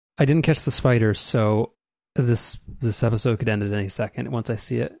I didn't catch the spiders, so this episode could end at any second once I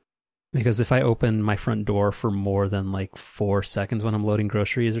see it. Because if I open my front door for more than like 4 seconds when I'm loading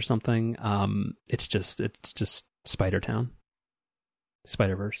groceries or something, it's just Spider Town,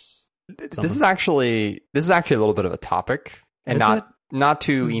 Spider-Verse. This is actually a little bit of a topic, and not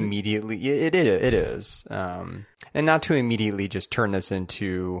to immediately. It is, and not to immediately just turn this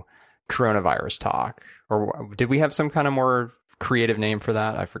into coronavirus talk. Or did we have some kind of more creative name for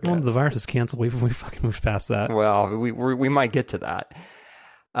that? I forget. Well, the virus is canceled. We fucking moved past that. Well, we might get to that.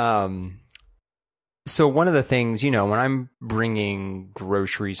 So one of the things, when I'm bringing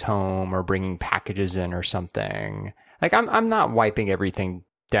groceries home or bringing packages in or something, like I'm not wiping everything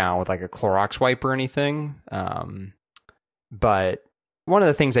down with like a Clorox wipe or anything. But one of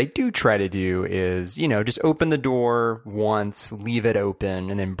the things I do try to do is, just open the door once, leave it open,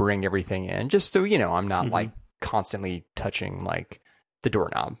 and then bring everything in, just so, I'm not like constantly touching like the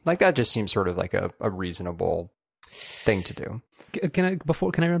doorknob. Like that just seems sort of like a reasonable thing to do. Can I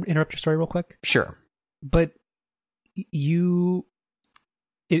interrupt your story real quick? Sure. But if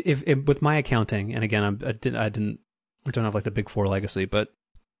with my accounting, and again, I don't have like the Big Four legacy, but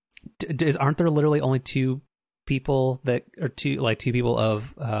aren't there literally only two people that are two people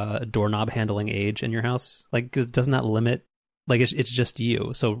of doorknob handling age in your house? Like, doesn't that limit? Like, it's just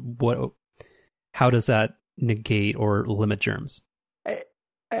you. So what? How does that negate or limit germs?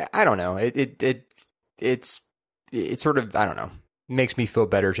 I don't know. It's sort of, I don't know, makes me feel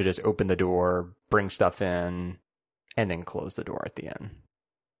better to just open the door, bring stuff in, and then close the door at the end.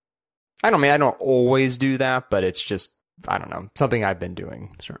 I don't always do that, but it's just, I don't know, something I've been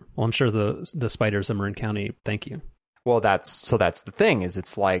doing. Sure. Well, I'm sure the spiders of Marin County thank you. Well, that's the thing, is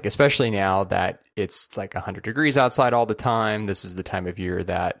it's like, especially now that it's like 100 degrees outside all the time, this is the time of year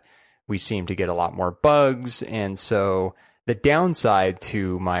that we seem to get a lot more bugs. And so the downside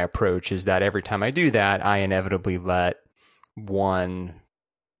to my approach is that every time I do that, I inevitably let one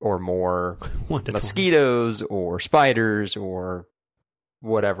or more mosquitoes or spiders or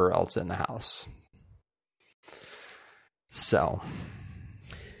whatever else in the house. So,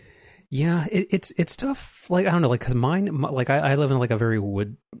 yeah, it's tough. Like, I don't know, like, cause mine, like I live in like a very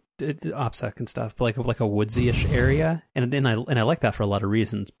OPSEC and stuff, but like a woodsy-ish area, and then I like that for a lot of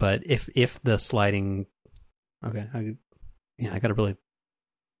reasons. But if the sliding, okay, I got to really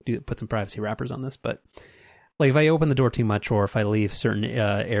put some privacy wrappers on this. But like, if I open the door too much, or if I leave certain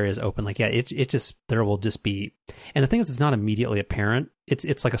areas open, like, yeah, it just, there will just be. And the thing is, it's not immediately apparent.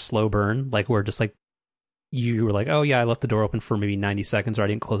 It's like a slow burn, like where just like you were like, oh yeah, I left the door open for maybe 90 seconds, or I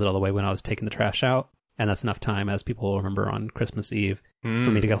didn't close it all the way when I was taking the trash out, and that's enough time, as people will remember, on Christmas Eve for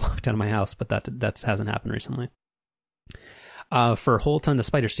me to get locked out of my house. But that hasn't happened recently. For a whole ton of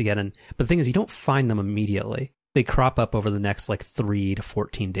spiders to get in, but the thing is, you don't find them immediately. They crop up over the next like 3 to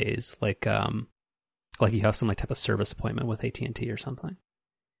 14 days, like you have some like type of service appointment with AT&T or something.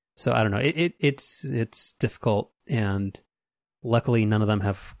 So I don't know. It's difficult, and luckily none of them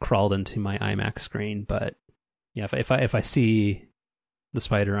have crawled into my iMac screen. But yeah, if I see the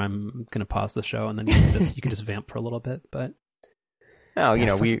spider, I'm gonna pause the show, and then you can just vamp for a little bit. But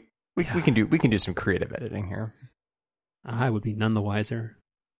we can do some creative editing here. I would be none the wiser,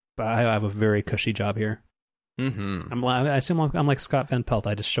 but I have a very cushy job here. Mm-hmm. I assume I'm like Scott Van Pelt.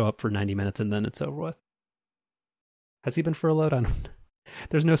 I just show up for 90 minutes and then it's over with. Has he been furloughed? I don't.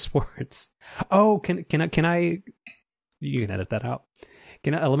 There's no sports. Oh, can I? You can edit that out.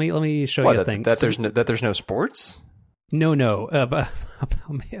 Can I? Let me show you a thing. That there's no sports. No.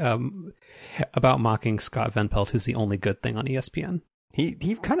 About mocking Scott Van Pelt, who's the only good thing on ESPN.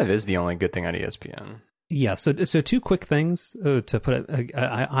 He kind of is the only good thing on ESPN. Yeah, so two quick things to put it.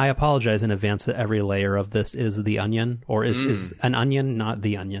 I apologize in advance that every layer of this is The Onion, or is an onion, not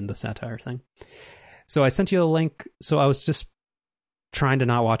The Onion, the satire thing. So I sent you a link. So I was just trying to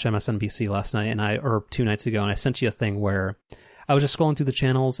not watch MSNBC last night, or 2 nights ago, and I sent you a thing where I was just scrolling through the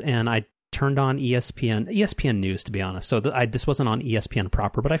channels, and I turned on ESPN News, to be honest. So this wasn't on ESPN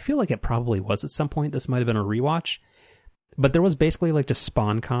proper, but I feel like it probably was at some point. This might have been a rewatch. But there was basically like just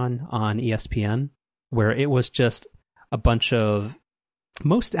SpawnCon on ESPN, where it was just a bunch of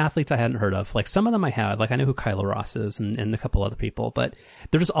most athletes I hadn't heard of. Like, some of them I had, like I know who Kyla Ross is and a couple other people, but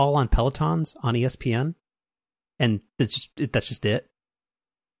they're just all on Pelotons on ESPN, and that's just it.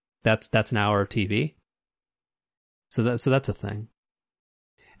 That's an hour of TV. So that's a thing.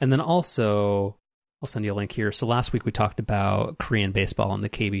 And then also, I'll send you a link here. So last week we talked about Korean baseball on the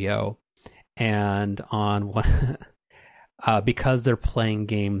KBO, and on one. Because they're playing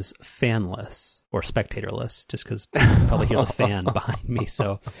games fanless or spectatorless, just because you can probably hear the fan behind me,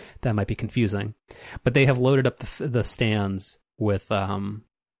 so that might be confusing. But they have loaded up the stands with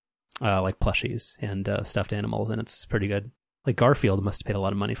like plushies and stuffed animals, and it's pretty good. Like Garfield must have paid a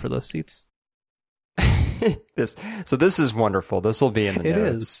lot of money for those seats. This is wonderful. This will be in the notes. It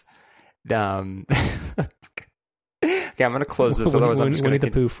is. Okay, I'm going to close this. Otherwise, I'm just going to Winnie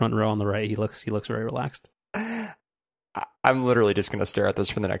the Pooh front row on the right. He looks very relaxed. I'm literally just going to stare at this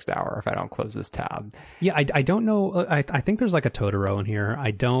for the next hour if I don't close this tab. Yeah, I don't know. I think there's like a Totoro in here.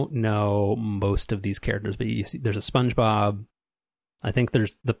 I don't know most of these characters, but you see, there's a SpongeBob. I think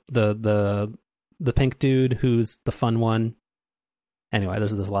there's the pink dude who's the fun one. Anyway,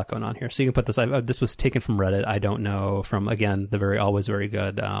 there's a lot going on here. So you can put this. This was taken from Reddit. I don't know from, again, the always very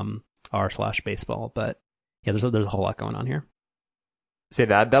good r/baseball. But yeah, there's a whole lot going on here. Say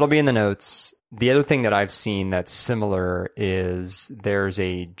that'll be in the notes. The other thing that I've seen that's similar is there's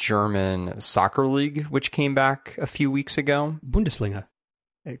a German soccer league which came back a few weeks ago. Bundesliga.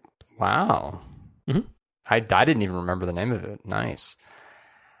 Wow. Mm-hmm. I didn't even remember the name of it. Nice.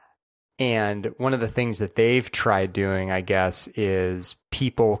 And one of the things that they've tried doing, I guess, is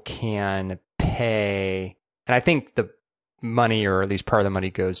people can pay, and I think the money, or at least part of the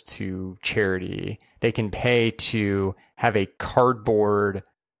money, goes to charity. They can pay to have a cardboard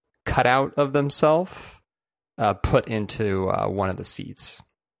cutout of themselves put into one of the seats.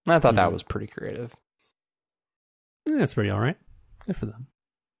 I thought that was pretty creative. That's pretty all right. Good for them.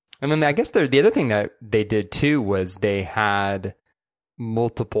 And then I guess the other thing that they did too was they had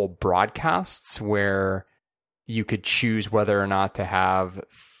multiple broadcasts where you could choose whether or not to have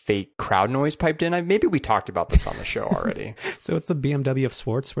fake crowd noise piped in. Maybe we talked about this on the show already. So it's the BMW of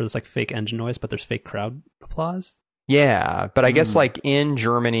sports where there's like fake engine noise, but there's fake crowd applause. Yeah, but I guess like in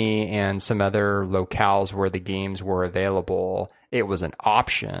Germany and some other locales where the games were available, it was an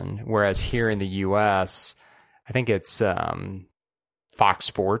option. Whereas here in the US, I think it's Fox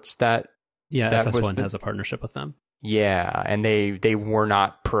Sports that FS1 has a partnership with them. Yeah, and they were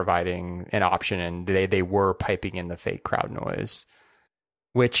not providing an option, and they were piping in the fake crowd noise,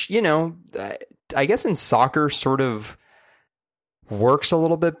 which, you know, I guess in soccer sort of works a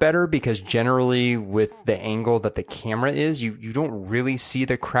little bit better because generally with the angle that the camera is, you don't really see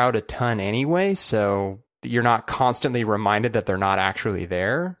the crowd a ton anyway, so you're not constantly reminded that they're not actually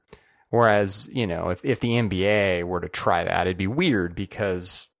there. Whereas, you know, if the NBA were to try that, it'd be weird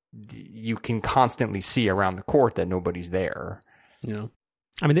because you can constantly see around the court that nobody's there. Yeah.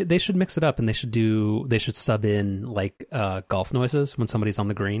 I mean, they should mix it up, and they should sub in like golf noises when somebody's on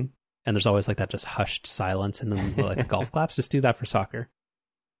the green, and there's always like that just hushed silence, and then like the golf claps. Just do that for soccer.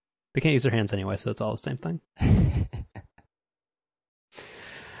 They can't use their hands anyway, so it's all the same thing.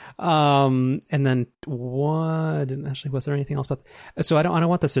 And then what? Was there anything else about? So I don't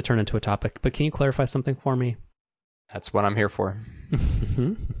want this to turn into a topic, but can you clarify something for me? That's what I'm here for.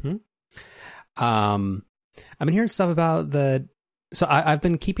 I've been hearing stuff about the. So I've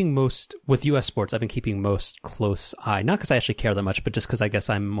been keeping most with U.S. sports. I've been keeping most close eye, not because I actually care that much, but just because I guess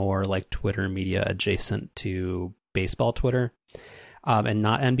I'm more like Twitter media adjacent to baseball Twitter, and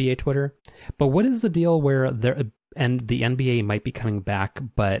not NBA Twitter. But what is the deal where the NBA might be coming back,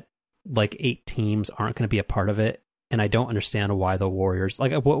 but like 8 teams aren't going to be a part of it, and I don't understand why the Warriors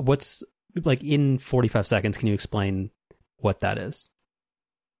what's. Like in 45 seconds, can you explain what that is?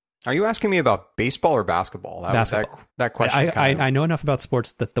 Are you asking me about baseball or basketball? Basketball. That question. I know enough about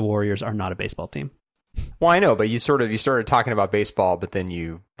sports that the Warriors are not a baseball team. Well, I know, but you started talking about baseball, but then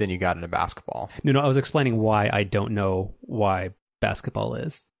you got into basketball. No, I was explaining why I don't know why basketball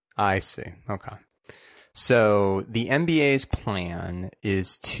is. I see. Okay. So the NBA's plan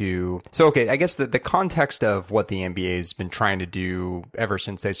is I guess the context of what the NBA has been trying to do ever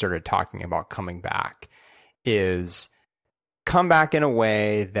since they started talking about coming back is come back in a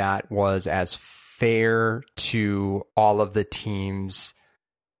way that was as fair to all of the teams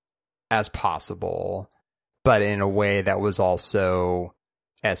as possible, but in a way that was also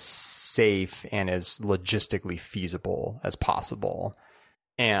as safe and as logistically feasible as possible.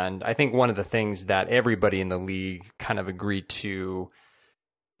 And I think one of the things that everybody in the league kind of agreed to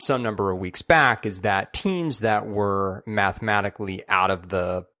some number of weeks back is that teams that were mathematically out of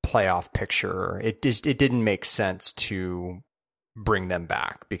the playoff picture, it didn't make sense to bring them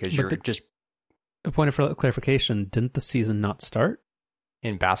back because A point of clarification, didn't the season not start?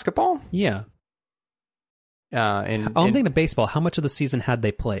 In basketball? Yeah. I'm thinking of baseball. How much of the season had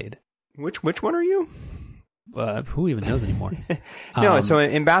they played? Which one are you? Who even knows anymore? No, so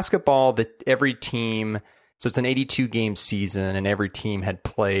in basketball, every team, so it's an 82-game season, and every team had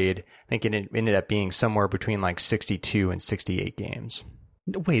played, I think it ended up being somewhere between like 62 and 68 games.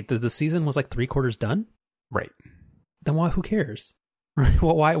 Wait, the season was like 3/4 done? Right. Then why? Who cares?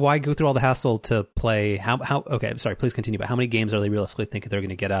 Well, why go through all the hassle to play? How? Okay, sorry. Please continue. But how many games are they realistically thinking they're going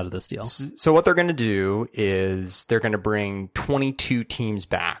to get out of this deal? So what they're going to do is they're going to bring 22 teams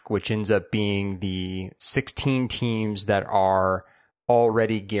back, which ends up being the 16 teams that are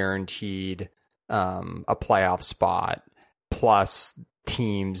already guaranteed a playoff spot, plus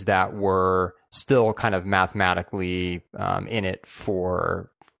teams that were still kind of mathematically in it for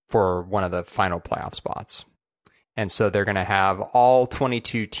one of the final playoff spots. And so they're going to have all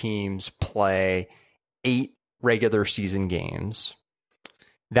 22 teams play 8 regular season games.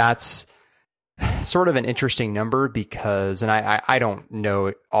 That's sort of an interesting number because, and I don't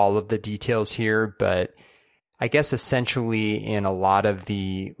know all of the details here, but I guess essentially in a lot of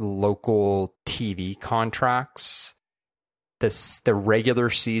the local TV contracts, the regular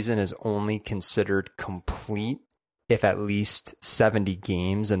season is only considered complete if at least 70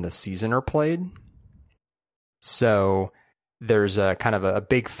 games in the season are played. So there's a kind of a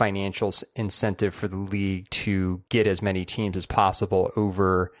big financial incentive for the league to get as many teams as possible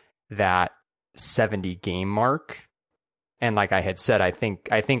over that 70 game mark. And like I had said, I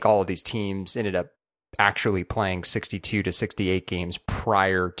think all of these teams ended up actually playing 62 to 68 games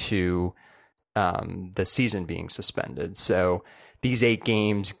prior to the season being suspended. So these 8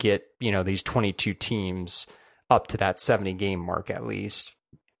 games get, these 22 teams up to that 70 game mark at least.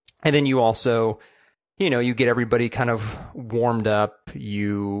 And then you also, you get everybody kind of warmed up,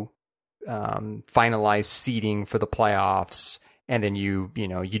 you finalize seeding for the playoffs, and then you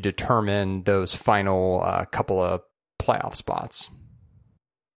determine those final couple of playoff spots.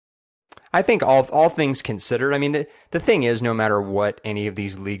 I think all things considered, I mean, the thing is, no matter what any of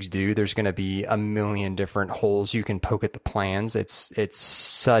these leagues do, there's going to be a million different holes you can poke at the plans. It's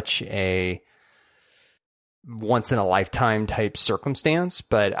such a once in a lifetime type circumstance,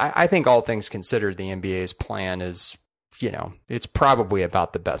 but I think all things considered, the NBA's plan is, it's probably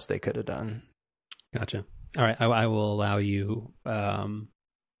about the best they could have done. Gotcha. All right. I will allow you, I've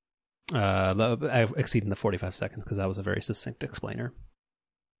exceeded the 45 seconds because that was a very succinct explainer.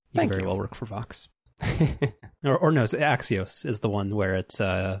 You very well work for Vox. or no, Axios is the one where it's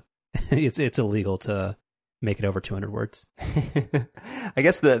illegal to make it over 200 words. I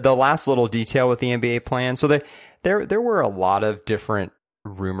guess the last little detail with the NBA plan. So there were a lot of different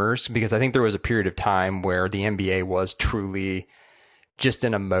rumors because I think there was a period of time where the NBA was truly just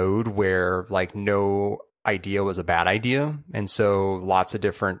in a mode where like no idea was a bad idea. And so lots of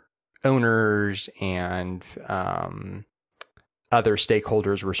different owners and other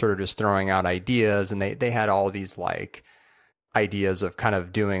stakeholders were sort of just throwing out ideas, and they had all these like ideas of kind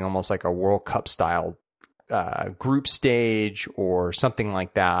of doing almost like a World Cup style group stage or something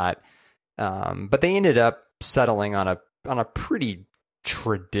like that. But they ended up settling on a pretty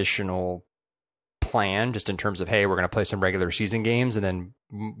traditional plan, just in terms of, hey, we're going to play some regular season games, and then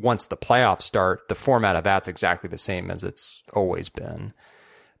once the playoffs start, the format of that's exactly the same as it's always been.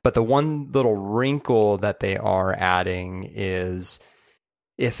 But the one little wrinkle that they are adding is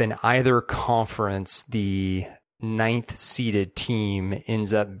if in either conference the 9th seeded team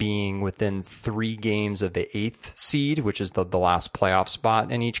ends up being within 3 games of the 8th seed, which is the last playoff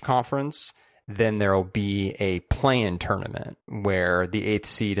spot in each conference, then there will be a play-in tournament where the 8th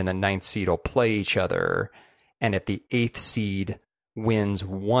seed and the 9th seed will play each other. And if the 8th seed wins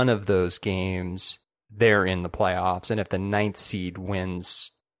one of those games, they're in the playoffs. And if the 9th seed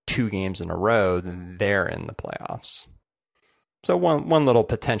wins 2 games in a row, then they're in the playoffs. So one little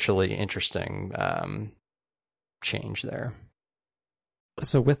potentially interesting change there.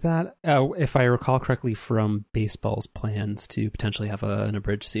 So with that, if I recall correctly from baseball's plans to potentially have an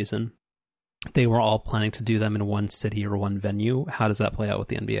abridged season, they were all planning to do them in one city or one venue. How does that play out with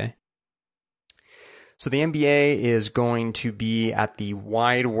the NBA? So the NBA is going to be at the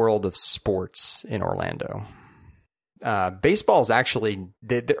Wide World of Sports in Orlando. Baseball is actually,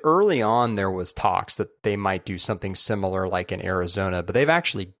 early on there was talks that they might do something similar like in Arizona, but they've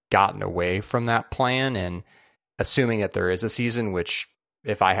actually gotten away from that plan, and assuming that there is a season, which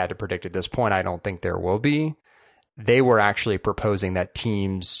if I had to predict at this point, I don't think there will be, they were actually proposing that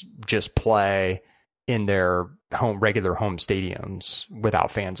teams just play in their regular home stadiums without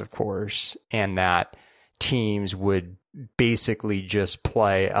fans, of course, and that teams would basically just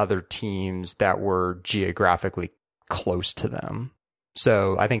play other teams that were geographically close to them.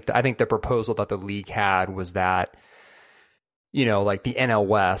 So I think the proposal that the league had was that, like the NL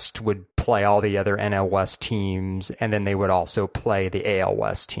West would play all the other NL West teams, and then they would also play the AL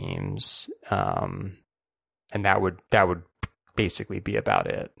West teams. And that would basically be about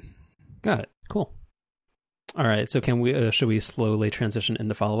it. Got it. Cool. All right. So should we slowly transition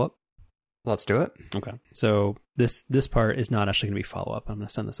into follow-up? Let's do it. Okay. So this part is not actually going to be follow up. I'm going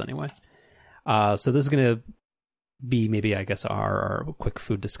to send this anyway. So this is going to be maybe, I guess, our quick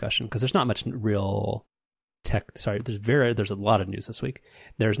food discussion, because there's not much real tech. Sorry, there's a lot of news this week.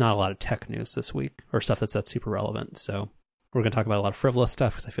 There's not a lot of tech news this week, or stuff that's super relevant. So we're going to talk about a lot of frivolous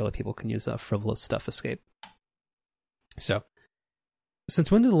stuff, because I feel like people can use a frivolous stuff escape. So,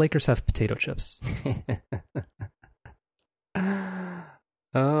 since when do the Lakers have potato chips?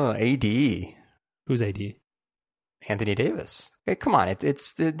 Oh, AD. Who's AD? Anthony Davis. Hey, come on,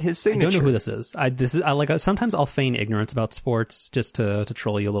 it's his signature. I don't know who this is. Sometimes I'll feign ignorance about sports just to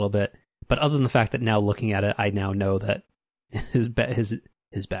troll you a little bit. But other than the fact that now looking at it, I now know that his bag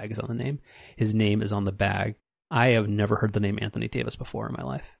is on the name. His name is on the bag. I have never heard the name Anthony Davis before in my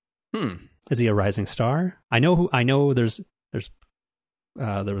life. Is he a rising star? I know there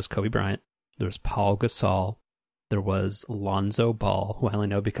was Kobe Bryant. There was Paul Gasol. There was Lonzo Ball, who I only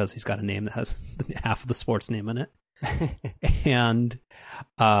know because he's got a name that has half of the sports name in it. and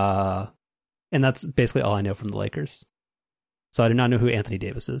that's basically all I know from the Lakers. So I do not know who Anthony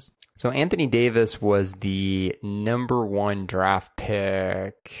Davis is. So Anthony Davis was the number 1 draft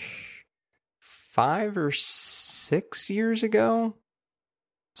pick 5 or 6 years ago,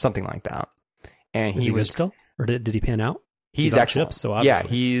 something like that. And is he good still, or did he pan out? He's excellent. Chips, so obviously.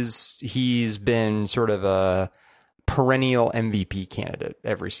 Yeah, he's been sort of a perennial MVP candidate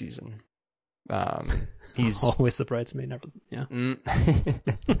every season. He's always the bridesmaid, never. Yeah.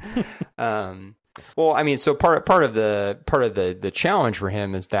 Well, I mean, so part of the challenge for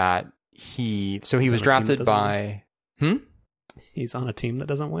him is that he was drafted by. He's on a team that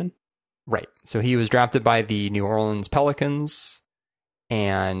doesn't win. Right. So he was drafted by the New Orleans Pelicans,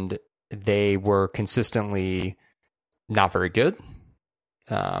 and they were consistently not very good.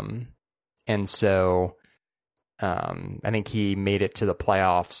 And so I think he made it to the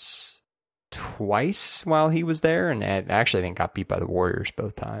playoffs twice while he was there, and actually I think got beat by the Warriors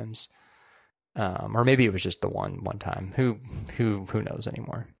both times. Or maybe it was just the one time. Who knows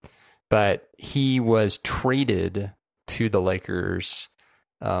anymore? But he was traded to the Lakers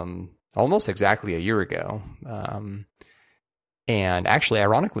almost exactly a year ago. And actually,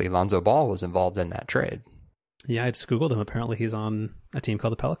 ironically, Lonzo Ball was involved in that trade. Yeah, I just Googled him. Apparently he's on a team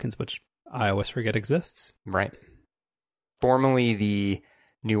called the Pelicans, which I always forget exists. Right. Formerly the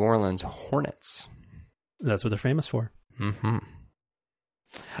New Orleans Hornets. That's what they're famous for. Mm-hmm.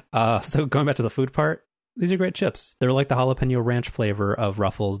 So going back to the food part, these are great chips. They're like the jalapeno ranch flavor of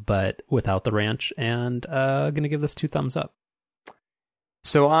Ruffles, but without the ranch, and going to give this 2 thumbs up.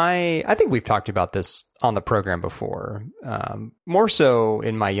 So I think we've talked about this on the program before. More so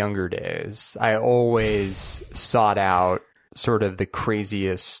in my younger days, I always sought out sort of the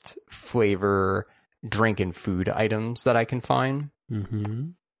craziest flavor drink and food items that I can find. Mm-hmm.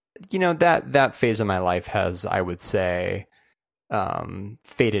 You know, that phase of my life has, I would say,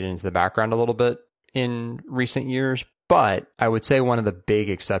 faded into the background a little bit in recent years. But I would say one of the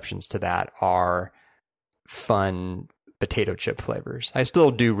big exceptions to that are fun potato chip flavors. I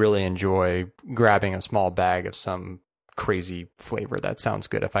still do really enjoy grabbing a small bag of some crazy flavor that sounds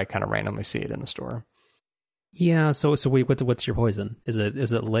good if I kind of randomly see it in the store. Yeah. So wait, what's your poison? Is it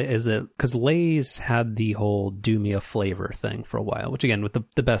because Lay's had the whole do me a flavor thing for a while, which again, with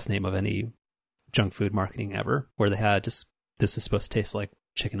the best name of any junk food marketing ever, where they had just, this is supposed to taste like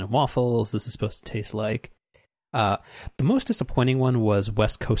chicken and waffles. This is supposed to taste like, the most disappointing one was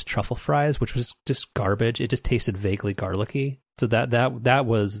West Coast truffle fries, which was just garbage. It just tasted vaguely garlicky. So that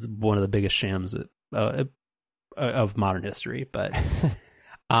was one of the biggest shams of modern history. But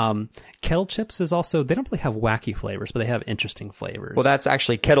kettle chips is also, they don't really have wacky flavors, but they have interesting flavors. Well, that's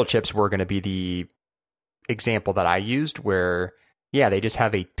actually, kettle chips were going to be the example that I used, where yeah, they just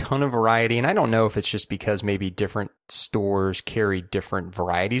have a ton of variety. And I don't know if it's just because maybe different stores carry different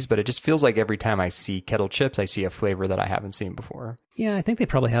varieties, but it just feels like every time I see kettle chips, I see a flavor that I haven't seen before. Yeah, I think they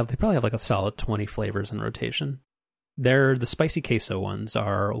probably have like a solid 20 flavors in rotation. The spicy queso ones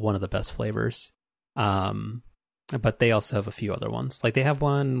are one of the best flavors. But they also have a few other ones. Like they have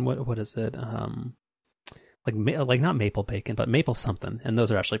one, what is it? Like not maple bacon, but maple something. And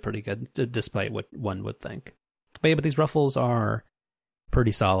those are actually pretty good, despite what one would think. But yeah, but these Ruffles are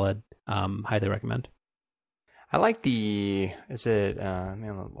pretty solid. Highly recommend. I like I'll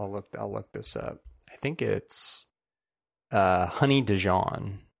look this up. I think it's Honey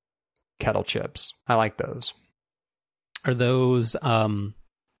Dijon kettle chips. I like those. Are those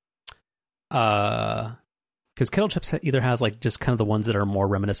because kettle chips either has like just kind of the ones that are more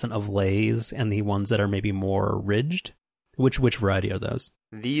reminiscent of Lay's and the ones that are maybe more ridged. Which variety are those?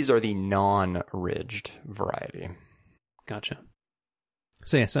 These are the non-ridged variety. Gotcha.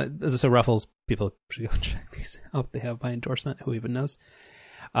 So Ruffles, people should go check these out. They have my endorsement. Who even knows?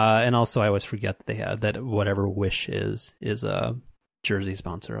 And also, I always forget that they have that whatever Wish is a jersey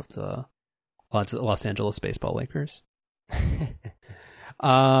sponsor of the Los Angeles Baseball Lakers.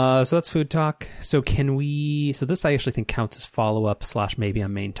 So that's food talk. So this I actually think counts as follow up / maybe a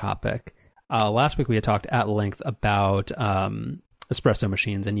main topic. Last week we had talked at length about espresso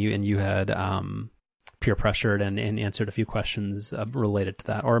machines, and you had peer pressured and answered a few questions related to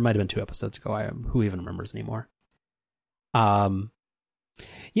that, or it might have been 2 episodes ago. Who even remembers anymore?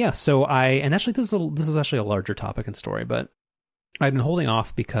 Yeah. So actually this is actually a larger topic and story, but I've been holding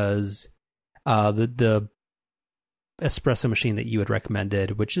off because the espresso machine that you had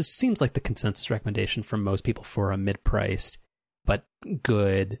recommended, which just seems like the consensus recommendation from most people for a mid-priced but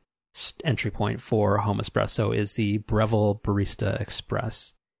good entry point for home espresso, is the Breville Barista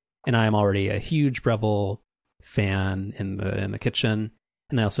Express. And I am already a huge Breville fan in the kitchen.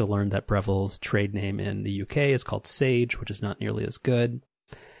 And I also learned that Breville's trade name in the UK is called Sage, which is not nearly as good.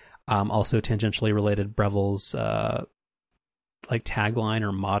 Also tangentially related, Breville's tagline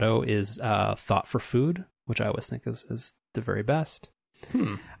or motto is thought for food, which I always think is the very best.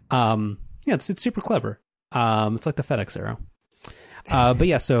 Yeah, it's super clever. It's like the FedEx arrow. But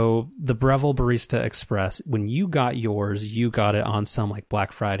yeah, so the Breville Barista Express, when you got yours, you got it on some like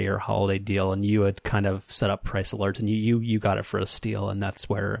Black Friday or holiday deal, and you had kind of set up price alerts, and you got it for a steal, and that's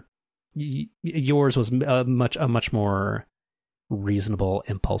where yours was a much more reasonable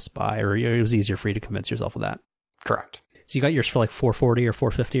impulse buy, or it was easier for you to convince yourself of that. Correct. So you got yours for like $440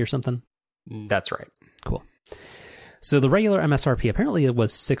 or $450 or something? That's right. Cool. So the regular MSRP, apparently it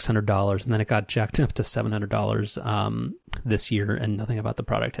was $600, and then it got jacked up to $700 this year, and nothing about the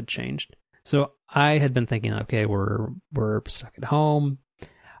product had changed. So I had been thinking, okay, we're stuck at home,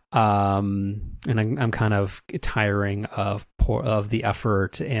 and I'm kind of tiring of the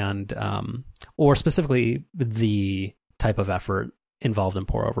effort and or specifically the type of effort involved in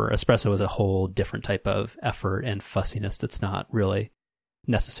pour over. Espresso is a whole different type of effort and fussiness that's not really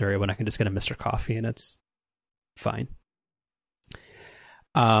necessary when I can just get a Mr. Coffee and it's fine.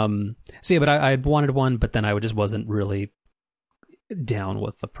 So yeah, but I wanted one, but then I just wasn't really down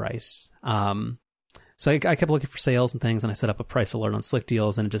with the price. So I kept looking for sales and things, and I set up a price alert on Slick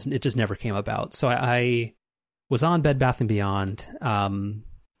Deals, and it just never came about. So I was on Bed Bath & Beyond on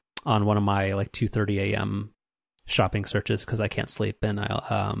one of my like 2:30 a.m. shopping searches because I can't sleep, and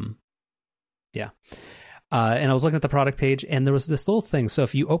and I was looking at the product page, and there was this little thing. So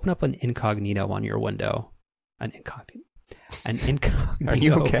if you open up an incognito on your window, an incognito. Are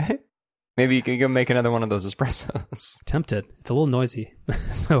you okay? Maybe you can go make another one of those espressos. Tempted. It's a little noisy,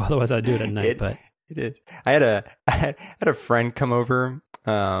 so otherwise I'd do it at night. But it is. I had a friend come over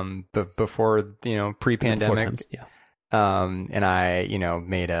before pre-pandemic. And I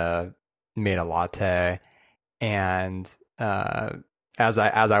made a latte, and as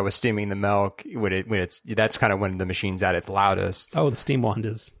I was steaming the milk, that's kind of when the machine's at its loudest. Oh, the steam wand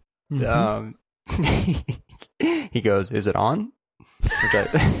is. Mm-hmm. He goes, "Is it on?"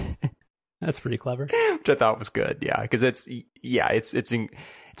 That's pretty clever. Which I thought was good. Yeah, because it's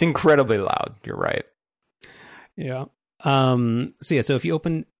incredibly loud. You're right. Yeah. So if you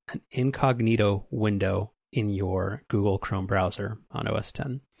open an incognito window in your Google Chrome browser on OS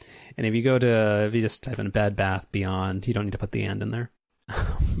 10, and if you just type in Bed Bath Beyond, you don't need to put the and in there.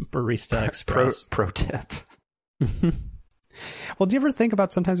 Barista Express. Pro tip. Well, do you ever think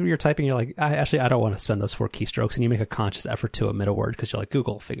about sometimes when you're typing, you're like, I don't want to spend those 4 keystrokes, and you make a conscious effort to omit a word because you're like,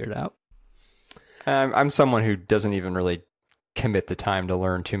 Google will figure it out. I'm someone who doesn't even really commit the time to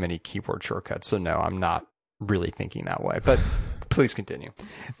learn too many keyboard shortcuts. So no, I'm not really thinking that way, but please continue.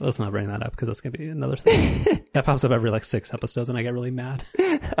 Let's not bring that up because that's going to be another thing. That pops up every like 6 episodes and I get really mad.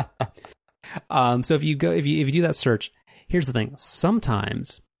 So if you do that search, here's the thing.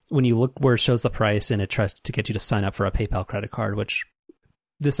 Sometimes when you look where it shows the price and it tries to get you to sign up for a PayPal credit card, which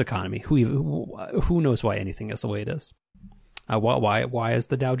this economy, who knows why anything is the way it is? Why is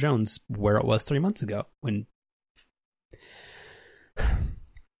the Dow Jones where it was 3 months ago?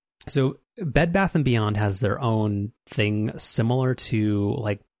 So Bed Bath & Beyond has their own thing similar to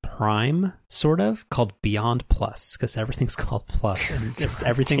like Prime, sort of, called Beyond Plus, because everything's called Plus, and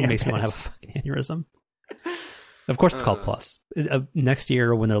everything makes me want to have a fucking aneurysm. Of course it's called Plus. Next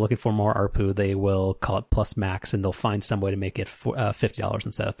year, when they're looking for more ARPU, they will call it Plus Max, and they'll find some way to make it $50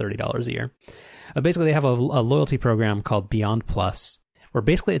 instead of $30 a year. Basically, they have a loyalty program called Beyond Plus, where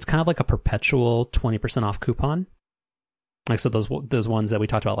basically it's kind of like a perpetual 20% off coupon. Like, so those ones that we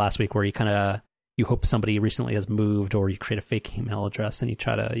talked about last week, where you hope somebody recently has moved, or you create a fake email address and you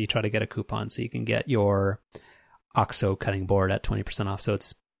try to get a coupon so you can get your OXO cutting board at 20% off, so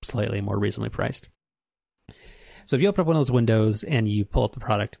it's slightly more reasonably priced. So if you open up one of those windows and you pull up the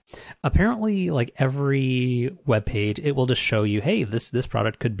product, apparently like every web page, it will just show you, hey, this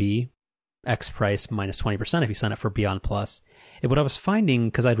product could be X price minus 20% if you sign up for Beyond Plus. And what I was finding,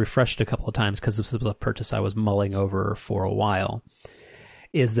 because I'd refreshed it a couple of times because this was a purchase I was mulling over for a while,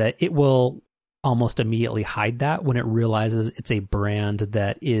 is that it will almost immediately hide that when it realizes it's a brand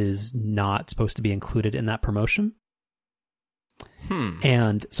that is not supposed to be included in that promotion.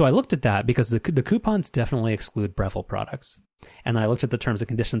 And so I looked at that because the coupons definitely exclude Breville products. And I looked at the terms and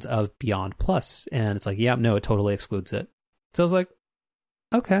conditions of Beyond Plus, and it's like, yeah, no, it totally excludes it. So I was like,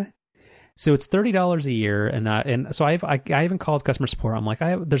 okay. So it's $30 a year, and so I even called customer support. I'm like,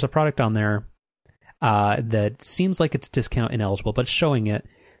 there's a product on there that seems like it's discount ineligible, but it's showing it.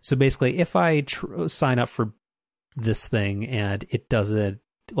 So basically, if I sign up for this thing and it doesn't,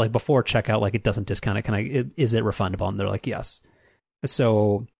 like before checkout, like it doesn't discount it, is it refundable? And they're like, yes.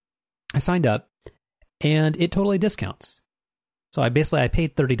 So I signed up, and it totally discounts. So I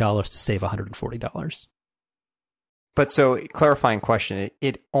paid $30 to save $140. But so, clarifying question,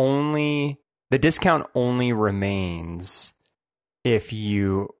 the discount only remains if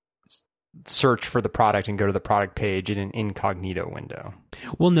you search for the product and go to the product page in an incognito window.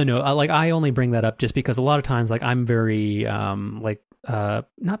 Well, no. I only bring that up just because a lot of times, like, I'm very,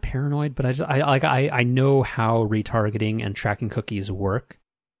 not paranoid, but I know how retargeting and tracking cookies work,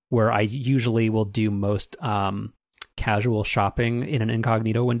 where I usually will do most, casual shopping in an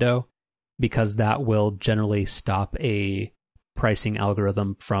incognito window, because that will generally stop a pricing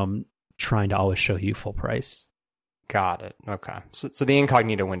algorithm from trying to always show you full price. Got it. Okay. So the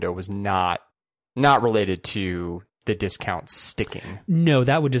incognito window was not related to the discount sticking. No,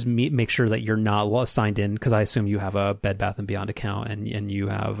 that would just make sure that you're not signed in, because I assume you have a Bed Bath & Beyond account, and you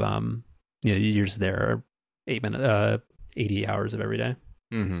have, you're just there 80 hours of every day.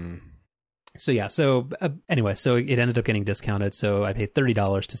 Mm-hmm. So yeah, so anyway, so it ended up getting discounted. So I paid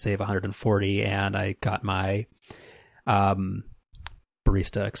 $30 to save $140, and I got my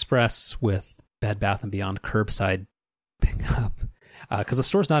Barista Express with Bed Bath & Beyond curbside pickup, because the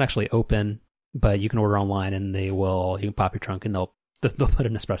store's not actually open, but you can order online, and you can pop your trunk, and they'll put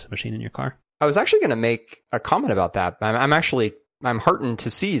an espresso machine in your car. I was actually going to make a comment about that. I'm heartened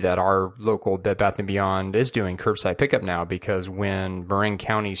to see that our local Bed Bath & Beyond is doing curbside pickup now, because when Marin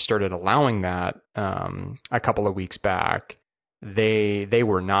County started allowing that a couple of weeks back, they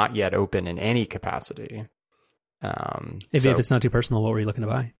were not yet open in any capacity. If it's not too personal, what were you looking to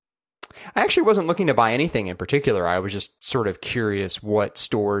buy? I actually wasn't looking to buy anything in particular. I was just sort of curious what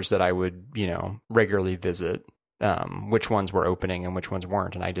stores that I would, regularly visit, which ones were opening and which ones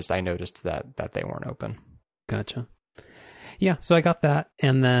weren't. And I noticed that they weren't open. Gotcha. Yeah, so I got that,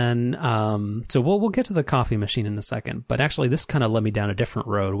 and then so we'll get to the coffee machine in a second. But actually, this kind of led me down a different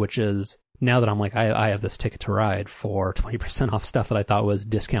road, which is now that I'm like, I have this ticket to ride for 20% off stuff that I thought was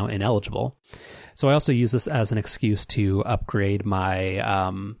discount ineligible. So I also use this as an excuse to upgrade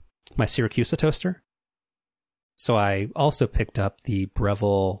my my Siracusa toaster. So I also picked up the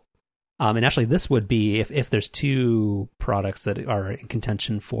Breville, and actually this would be if there's two products that are in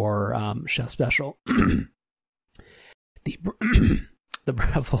contention for Chef Special. The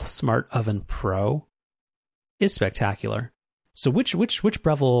Breville Smart Oven Pro is spectacular. So which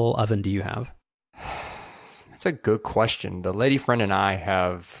Breville oven do you have? That's a good question. The lady friend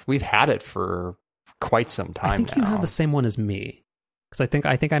and we've had it for quite some time now. I think you have the same one as me, because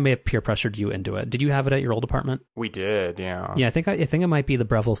I think I may have peer pressured you into it. Did you have it at your old apartment? We did, yeah. Yeah, I think it might be the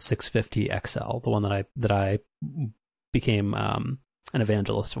Breville 650 XL, the one that I became an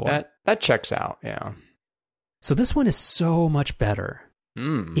evangelist for. That checks out, yeah. So this one is so much better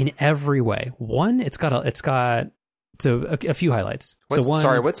in every way. One, it's got a few highlights.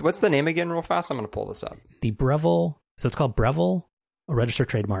 What's the name again, real fast? I'm going to pull this up. The Breville. So it's called Breville, a registered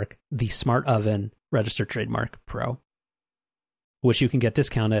trademark. The Smart Oven, registered trademark Pro, which you can get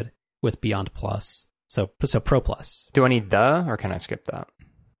discounted with Beyond Plus. So Pro Plus. Do I need or can I skip that?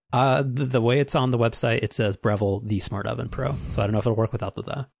 The way it's on the website, it says Breville, the Smart Oven Pro. So I don't know if it'll work without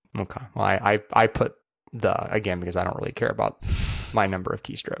the. Okay. Well, I put again because I don't really care about my number of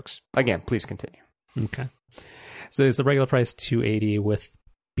keystrokes. Again, please continue. Okay. So it's the regular price $280 with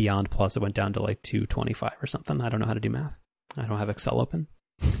Beyond Plus. It went down to like $225 or something. I don't know how to do math. I don't have Excel open.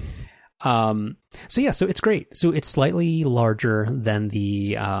 So it's great. So it's slightly larger than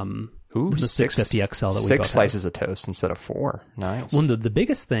the 650 XL that we both have. 6 slices of toast instead of 4. Nice. Well, the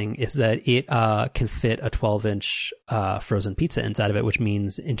biggest thing is that it can fit a 12-inch frozen pizza inside of it, which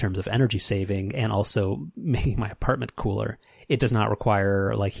means in terms of energy saving and also making my apartment cooler, it does not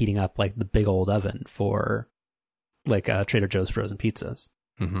require like heating up like the big old oven for like Trader Joe's frozen pizzas.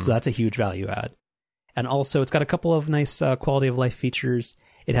 Mm-hmm. So that's a huge value add. And also, it's got a couple of nice quality of life features.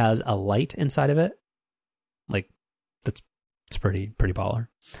 It has a light inside of it, like it's pretty baller.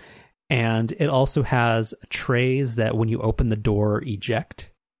 And it also has trays that when you open the door,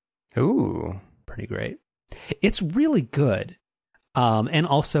 eject. Ooh, pretty great. It's really good. And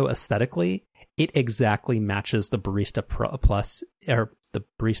also aesthetically, it exactly matches the Barista Plus or the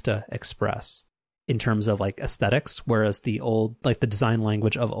Barista Express in terms of like aesthetics, whereas the old, like the design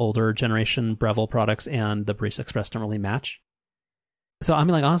language of older generation Breville products and the Barista Express don't really match. So I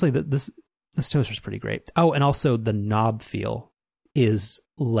mean, like honestly, this toaster is pretty great. Oh, and also the knob feel is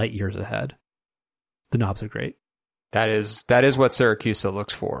light years ahead. The knobs are great. That is what Siracusa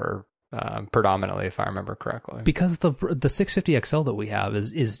looks for. Predominantly, if I remember correctly, because the 650 XL that we have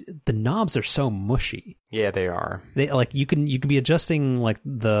is the knobs are so mushy. Yeah, they are. They like you can be adjusting like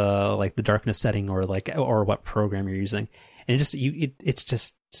the darkness setting or what program you're using, and it's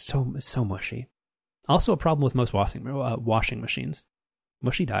just so mushy. Also, a problem with most washing machines,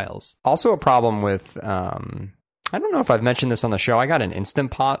 mushy dials. Also, a problem with I don't know if I've mentioned this on the show. I got an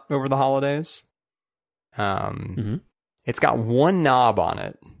Instant Pot over the holidays. It's got one knob on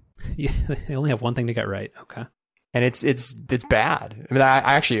it. Yeah, they only have one thing to get right. Okay. And it's bad. I mean,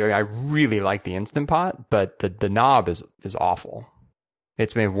 I really like the Instant Pot, but the knob is awful.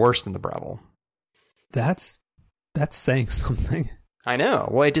 It's made worse than the Breville. That's saying something. I know.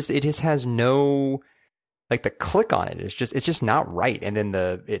 Well, it just has no, like the click on it is it's just not right. And then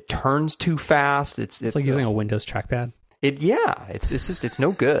it turns too fast. It's like using a Windows trackpad. It's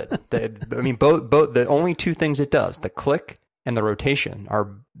no good. I mean, both the only two things it does, the click and the rotation,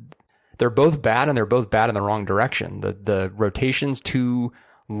 they're both bad, and they're both bad in the wrong direction. The rotation's too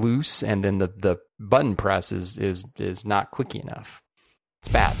loose, and then the button press is not clicky enough. It's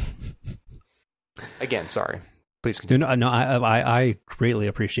bad. Again, sorry. Please continue. No, I greatly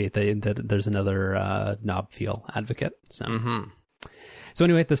appreciate that there's another knob feel advocate. So, So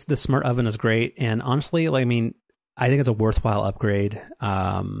anyway, this smart oven is great, and honestly, like, I mean, I think it's a worthwhile upgrade.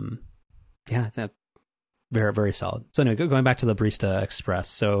 It's very, very solid. So anyway, going back to the Barista Express.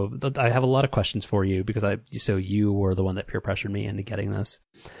 So I have a lot of questions for you because you were the one that peer pressured me into getting this.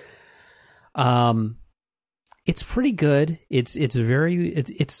 It's pretty good. It's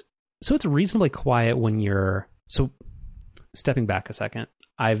reasonably quiet when you're, so stepping back a second,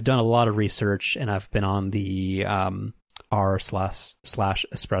 I've done a lot of research and I've been on the r/espresso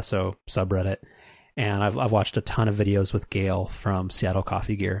subreddit, and I've watched a ton of videos with Gail from Seattle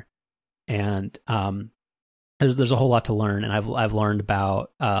Coffee Gear, and there's a whole lot to learn, and I've learned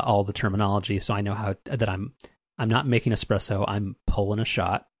about all the terminology, so I know how that I'm not making espresso, I'm pulling a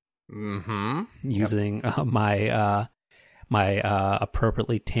shot, using my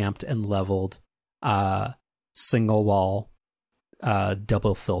appropriately tamped and leveled single wall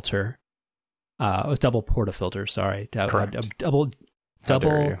double filter, double portafilter. Sorry, double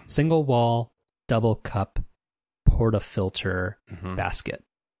single wall double cup portafilter basket.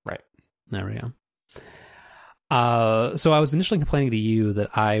 Right, there we go. So I was initially complaining to you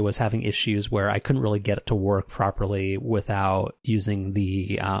that I was having issues where I couldn't really get it to work properly without using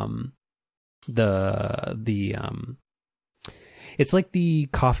it's like the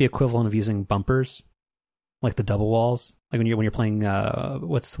coffee equivalent of using bumpers, like the double walls. Like when you're playing,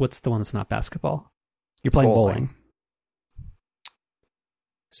 what's the one that's not basketball? You're playing bowling.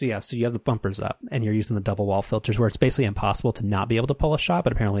 So you have the bumpers up and you're using the double wall filters where it's basically impossible to not be able to pull a shot,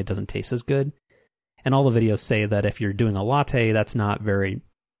 but apparently it doesn't taste as good. And all the videos say that if you're doing a latte, that's not very,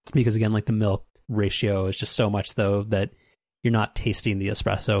 because again, like the milk ratio is just so much though that you're not tasting the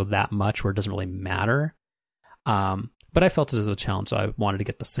espresso that much where it doesn't really matter. But I felt it as a challenge, so I wanted to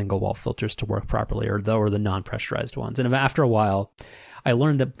get the single wall filters to work properly, or the non-pressurized ones. And after a while, I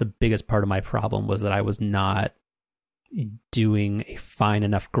learned that the biggest part of my problem was that I was not doing a fine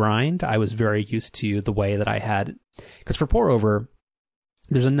enough grind. I was very used to the way that I had, because for pour over,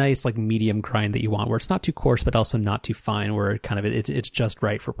 there's a nice like medium grind that you want where it's not too coarse but also not too fine, where it's just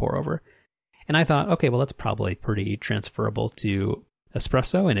right for pour over. And I thought, okay, well that's probably pretty transferable to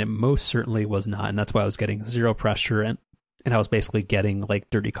espresso, and it most certainly was not. And that's why I was getting zero pressure, and I was basically getting like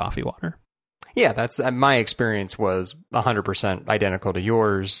dirty coffee water. Yeah, that's my experience was 100% identical to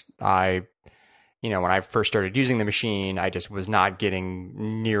yours. When I first started using the machine, I just was not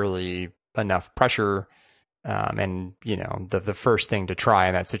getting nearly enough pressure. And the first thing to try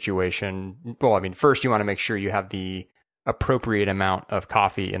in that situation, well, I mean, first you want to make sure you have the appropriate amount of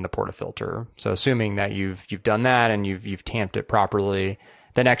coffee in the portafilter. So assuming that you've done that and you've tamped it properly,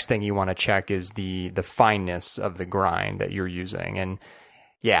 the next thing you want to check is the fineness of the grind that you're using. And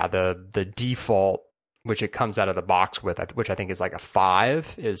yeah, the default which it comes out of the box with, which I think is like a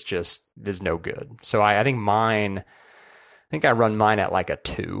 5, is no good. So I think I run mine at like a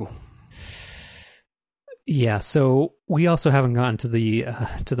 2. Yeah, so we also haven't gotten to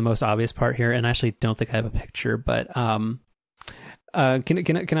the most obvious part here, and I actually don't think I have a picture, but can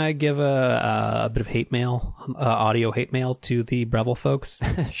I give a bit of hate mail, audio hate mail to the Breville folks?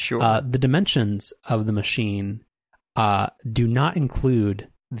 Sure. The dimensions of the machine do not include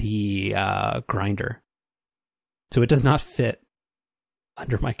the grinder, so it does not fit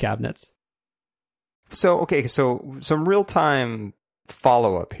under my cabinets. So okay, so some real time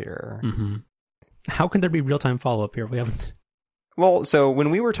follow up here. Mm-hmm. How can there be real time follow up here? We haven't. Well, so when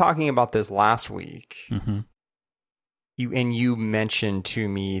we were talking about this last week, Mm-hmm. you mentioned to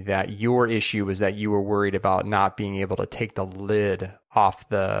me that your issue was that you were worried about not being able to take the lid off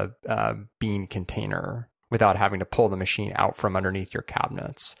the bean container without having to pull the machine out from underneath your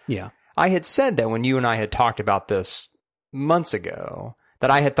cabinets. Yeah. I had said that when you and I had talked about this months ago,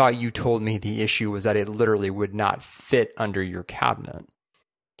 that I had thought you told me the issue was that it literally would not fit under your cabinet.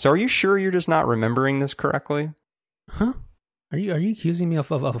 So are you sure you're just not remembering this correctly? Huh? Are you accusing me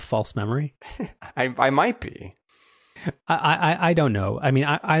of a false memory? I might be. I don't know. I mean,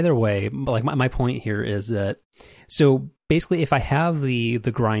 either way, like my point here is that, so basically if I have the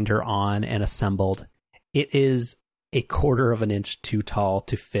grinder on and assembled, it is a 1/4 of an inch too tall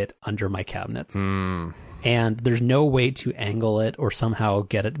to fit under my cabinets. And there's no way to angle it or somehow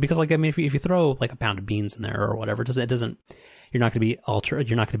get it, because like, I mean, if you throw like a pound of beans in there or whatever, it doesn't, you're not going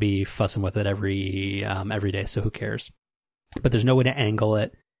to be fussing with it every day. So who cares? But there's no way to angle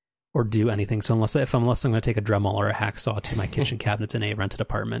it or do anything. So unless I'm going to take a Dremel or a hacksaw to my kitchen cabinets in a rented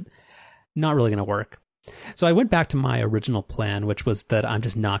apartment, not really going to work. So I went back to my original plan, which was that I'm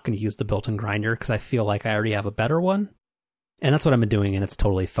just not going to use the built-in grinder because I feel like I already have a better one. And that's what I've been doing, and it's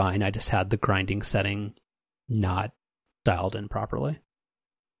totally fine. I just had the grinding setting not dialed in properly.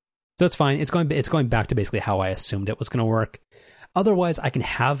 So it's fine. It's going back to basically how I assumed it was going to work. Otherwise, I can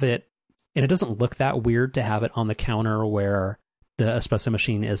have it, and it doesn't look that weird to have it on the counter where the espresso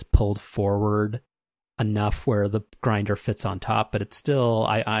machine is pulled forward enough where the grinder fits on top, but it's still,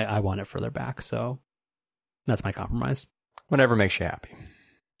 I want it further back. So that's my compromise. Whatever makes you happy.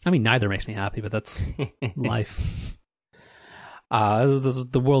 I mean, neither makes me happy, but that's life. This is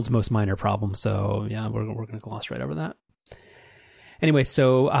the world's most minor problem. So yeah, we're going to gloss right over that. Anyway,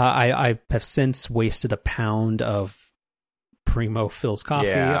 so I have since wasted £1 of Primo Phil's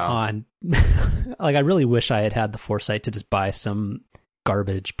coffee on, like, I really wish I had the foresight to just buy some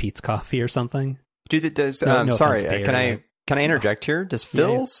garbage Pete's coffee or something. Dude, does No sorry, offense, can I interject here? Does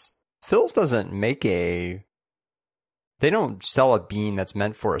Phil's doesn't make they don't sell a bean that's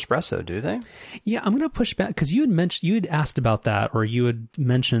meant for espresso, do they? Yeah, I'm going to push back because you had asked about that, or you had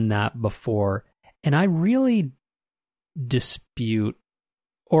mentioned that before, and I really dispute,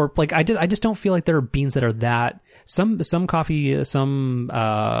 or like I just don't feel like there are beans that are that. Some coffee, some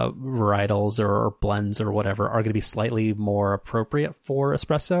varietals or blends or whatever are going to be slightly more appropriate for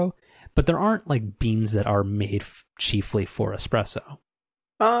espresso, but there aren't like beans that are made chiefly for espresso.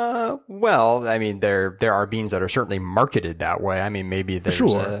 Well, I mean, there are beans that are certainly marketed that way. I mean, maybe there's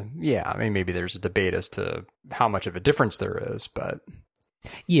maybe there's a debate as to how much of a difference there is, but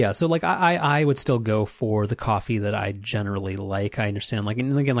yeah. So like I would still go for the coffee that I generally like. I understand, like,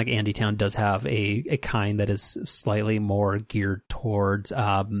 and again, like Andytown does have a kind that is slightly more geared towards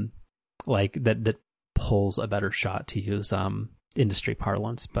like that pulls a better shot, to use industry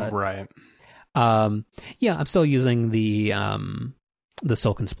parlance, but right. Yeah, I'm still using the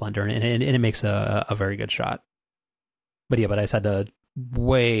Silken Splendor, and it makes a very good shot. But yeah, but I just had to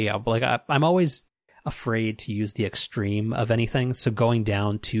weigh up. Like I'm always afraid to use the extreme of anything, so going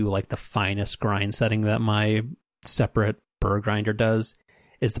down to like the finest grind setting that my separate burr grinder does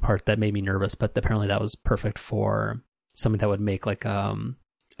is the part that made me nervous. But apparently that was perfect for something that would make like a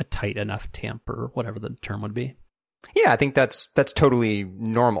tight enough tamp, or whatever the term would be. Yeah, I think that's totally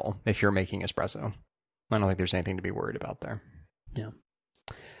normal if you're making espresso. I don't think there's anything to be worried about there. Yeah.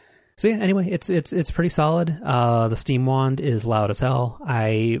 So yeah, anyway, it's pretty solid. The steam wand is loud as hell.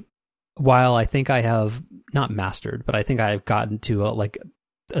 While I think I have not mastered, but I think I've gotten to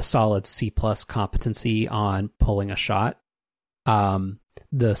a solid C+ competency on pulling a shot.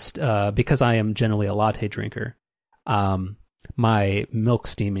 Because I am generally a latte drinker, my milk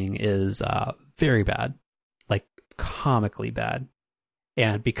steaming is very bad, like comically bad.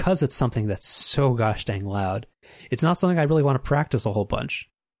 And because it's something that's so gosh dang loud, it's not something I really want to practice a whole bunch,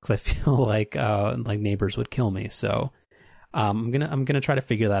 because I feel like neighbors would kill me. So I'm gonna try to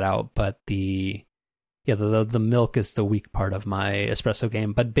figure that out. But the milk is the weak part of my espresso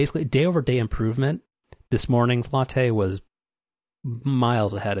game. But basically, day over day improvement this morning's latte was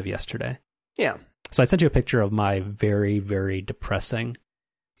miles ahead of yesterday. Yeah. So I sent you a picture of my very, very depressing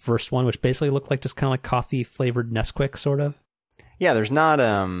first one, which basically looked like just kind of like coffee flavored Nesquik, sort of. Yeah, there's not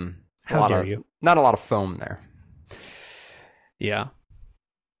How dare you? Not a lot of foam there. Yeah.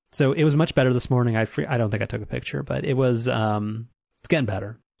 So it was much better this morning. I don't think I took a picture, but it was it's getting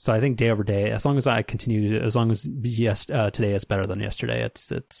better. So I think day over day, as long as I continue to, as long as today is better than yesterday,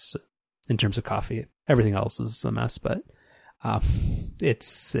 it's in terms of coffee. Everything else is a mess, but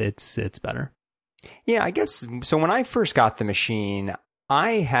it's better. Yeah, I guess so. When I first got the machine,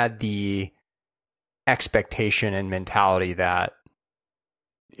 I had the expectation and mentality that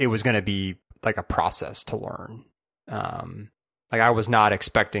it was going to be like a process to learn. Like I was not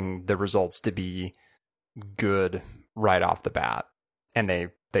expecting the results to be good right off the bat, and they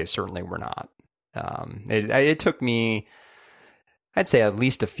certainly were not. It took me, I'd say, at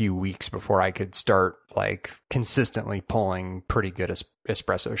least a few weeks before I could start like consistently pulling pretty good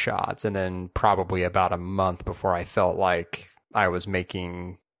espresso shots, and then probably about a month before I felt like I was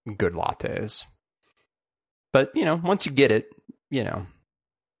making good lattes. But once you get it,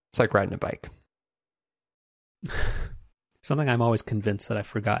 it's like riding a bike. Something I'm always convinced that I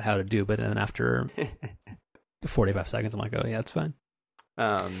forgot how to do, but then after 45 seconds, I'm like, oh yeah, it's fine.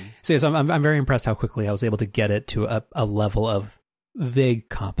 So I'm very impressed how quickly I was able to get it to a level of vague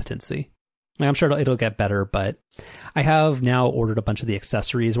competency. Like, I'm sure it'll get better, but I have now ordered a bunch of the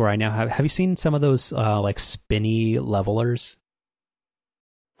accessories where I now have you seen some of those like spinny levelers?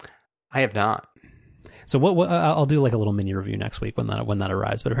 I have not. So what I'll do like a little mini review next week when that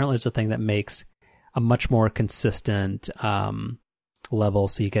arrives. But apparently it's a thing that makes a much more consistent level,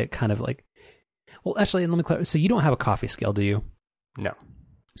 so you get kind of like. Well, actually, let me clarify. So you don't have a coffee scale, do you? No.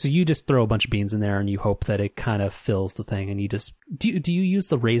 So you just throw a bunch of beans in there and you hope that it kind of fills the thing, and you just do you use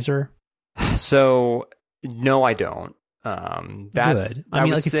the razor? So no, I don't. That's good. I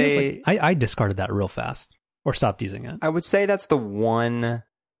mean, like, it feels like I discarded that real fast or stopped using it. I would say that's the one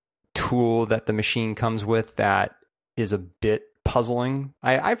tool that the machine comes with that is a bit puzzling.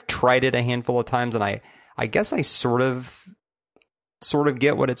 I've tried it a handful of times, and I guess I sort of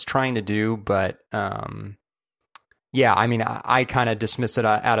get what it's trying to do, but yeah, I mean, I kind of dismiss it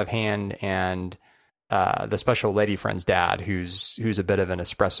out of hand, and the special lady friend's dad, who's a bit of an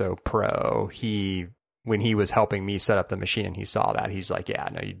espresso pro, when he was helping me set up the machine and he saw that, he's like, yeah,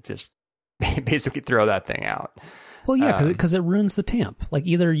 no, you just basically throw that thing out. Well, yeah, because it ruins the tamp. Like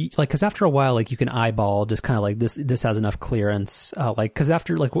either because after a while, like you can eyeball just kind of like this has enough clearance. Like because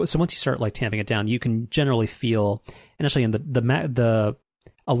after so once you start like tamping it down, you can generally feel. And actually, in the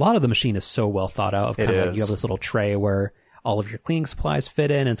a lot of the machine is so well thought out. Kind of like you have this little tray where all of your cleaning supplies fit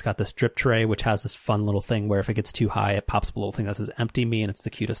in, and it's got this drip tray which has this fun little thing where if it gets too high, it pops up a little thing that says "Empty Me," and it's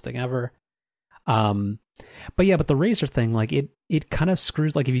the cutest thing ever. But the razor thing, like it kind of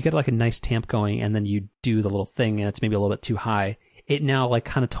screws, like if you get like a nice tamp going and then you do the little thing and it's maybe a little bit too high, it now like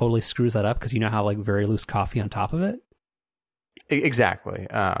kind of totally screws that up because you now have like very loose coffee on top of it. Exactly.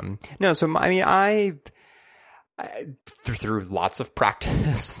 No, so I mean, I through lots of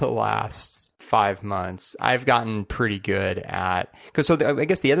practice the last 5 months, I've gotten pretty good at, I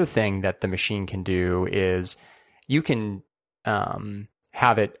guess the other thing that the machine can do is you can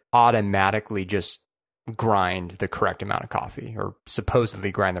have it automatically just grind the correct amount of coffee, or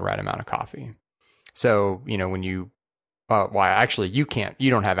supposedly grind the right amount of coffee. So, when you, actually you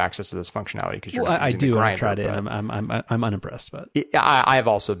don't have access to this functionality because you're I do. Grinder, I tried it. And I'm unimpressed, but I've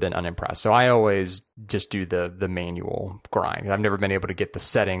also been unimpressed. So I always just do the manual grind. I've never been able to get the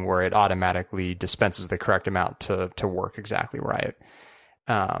setting where it automatically dispenses the correct amount to work exactly right.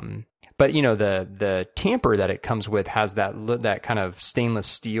 But the tamper that it comes with has that kind of stainless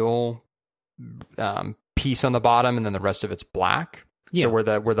steel piece on the bottom, and then the rest of it's black. Yeah. So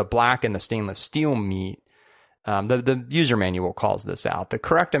where the black and the stainless steel meet, the user manual calls this out. The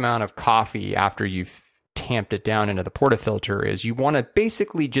correct amount of coffee after you've tamped it down into the portafilter is you want to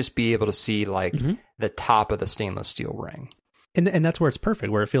basically just be able to see like the top of the stainless steel ring. And that's where it's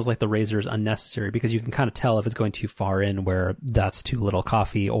perfect, where it feels like the razor is unnecessary because you can kind of tell if it's going too far in where that's too little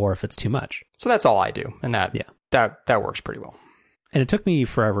coffee or if it's too much. So that's all I do. And that works pretty well. And it took me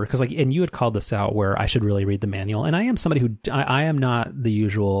forever because and you had called this out where I should really read the manual. And I am somebody who, I am not the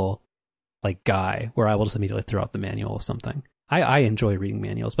usual like guy where I will just immediately throw out the manual of something. I enjoy reading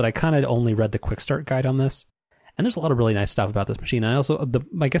manuals, but I kind of only read the quick start guide on this. And there's a lot of really nice stuff about this machine. And I also,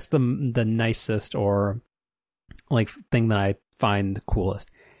 I guess the nicest or like thing that I find the coolest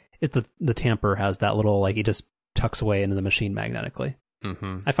is the tamper has that little, like it just tucks away into the machine magnetically.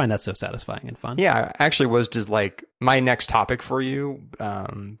 I find that so satisfying and fun. Yeah, actually was just like my next topic for you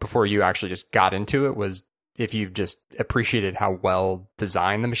before you actually just got into it was if you've just appreciated how well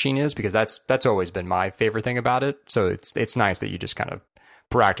designed the machine is, because that's always been my favorite thing about it. So it's nice that you just kind of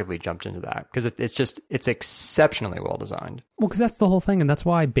proactively jumped into that, because it's exceptionally well designed. Well, because that's the whole thing, and that's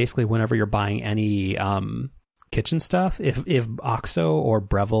why basically whenever you're buying any kitchen stuff, if OXO or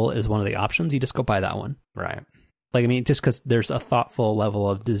Breville is one of the options, you just go buy that one. Right. Like, I mean, just because there's a thoughtful level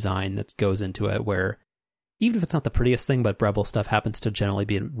of design that goes into it, where even if it's not the prettiest thing, but Breville stuff happens to generally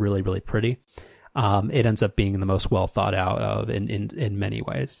be really, really pretty, it ends up being the most well thought out of in many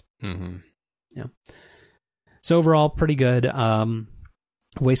ways. Mm-hmm. Yeah. So overall, pretty good.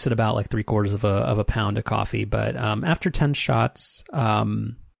 Wasted about like 3/4 of a pound of coffee, but after 10 shots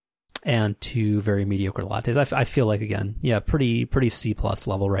and 2 very mediocre lattes, I feel like, again, yeah, pretty C+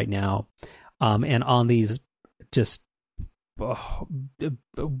 level right now. And on these just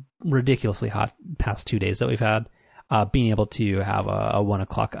ridiculously hot past 2 days that we've had, being able to have a 1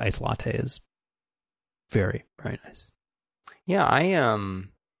 o'clock iced latte is very, very nice. Yeah, I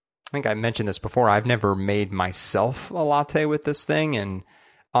think I mentioned this before. I've never made myself a latte with this thing, and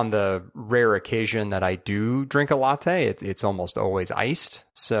on the rare occasion that I do drink a latte, it's almost always iced.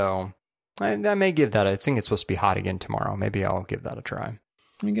 So I may give that. I think it's supposed to be hot again tomorrow. Maybe I'll give that a try.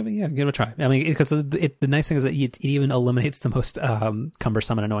 I mean, give it a try. I mean, because the nice thing is that it even eliminates the most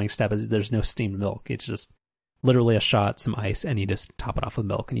cumbersome and annoying step. Is there's no steamed milk. It's just literally a shot, some ice, and you just top it off with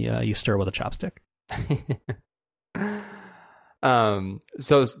milk, and you stir with a chopstick.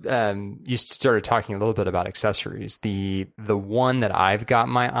 So you started talking a little bit about accessories. The one that I've got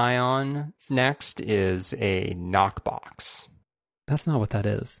my eye on next is a knockbox. That's not what that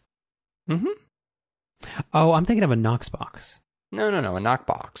is. Mm-hmm. Oh, I'm thinking of a Knox box. No, a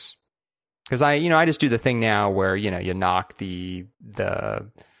knockbox. Because I just do the thing now where, you knock the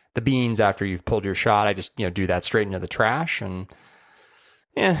beans after you've pulled your shot. I just, do that straight into the trash, and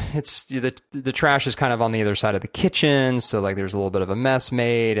yeah, it's the trash is kind of on the other side of the kitchen, so like there's a little bit of a mess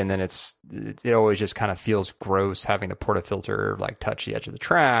made, and then it always just kind of feels gross having the portafilter like touch the edge of the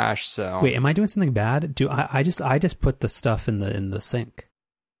trash. So wait, am I doing something bad? I just put the stuff in the sink?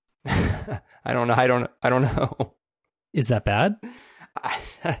 I don't know. Is that bad?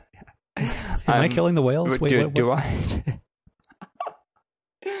 Am I killing the whales? Wait, do I?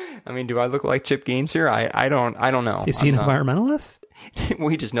 I mean, do I look like Chip Gaines here? I don't know. Is he an environmentalist? Well,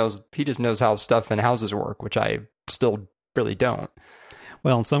 he just knows how stuff in houses work, which I still really don't.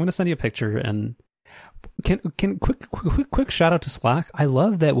 Well, so I'm going to send you a picture, and can quick shout out to Slack. I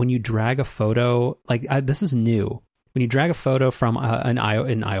love that when you drag a photo, like this is new. When you drag a photo from in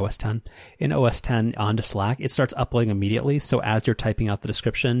iOS 10, in OS 10 onto Slack, it starts uploading immediately. So as you're typing out the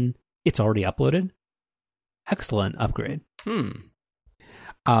description, it's already uploaded. Excellent upgrade.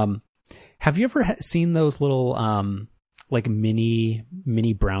 Have you ever seen those little like mini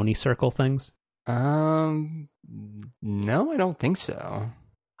brownie circle things? No, I don't think so.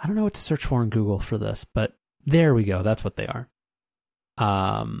 I don't know what to search for in Google for this, but there we go. That's what they are.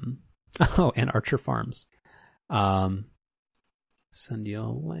 Oh, and Archer Farms. Send you a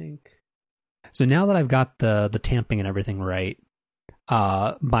link. So now that I've got the tamping and everything right,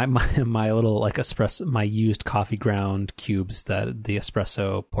 my little like my used coffee ground cubes that the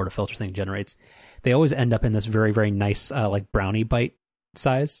espresso portafilter thing generates, they always end up in this very, very nice like brownie bite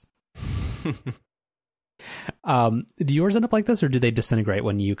size. Do yours end up like this, or do they disintegrate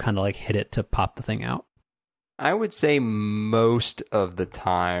when you kind of like hit it to pop the thing out? I would say most of the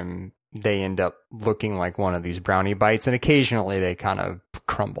time they end up looking like one of these brownie bites, and occasionally they kind of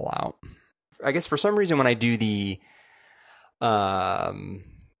crumble out. I guess for some reason when I do the so I'm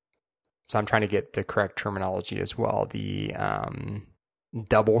trying to get the correct terminology as well, the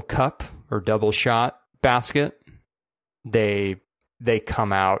double cup or double shot basket, they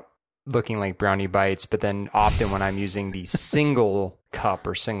come out looking like brownie bites, but then often when I'm using the single cup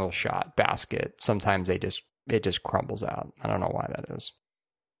or single shot basket, sometimes it just crumbles out. I don't know why that is.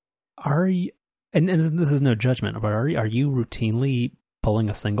 Are you, and this is no judgment, but are you routinely pulling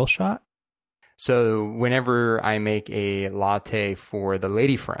a single shot? So whenever I make a latte for the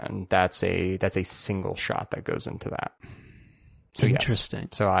lady friend, that's a single shot that goes into that. So interesting.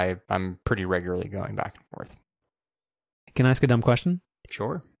 Yes. So I'm pretty regularly going back and forth. Can I ask a dumb question?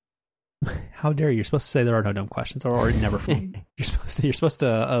 Sure. How dare you? You're supposed to say there are no dumb questions, or never. You're supposed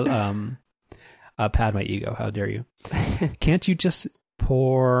to pad my ego. How dare you? Can't you just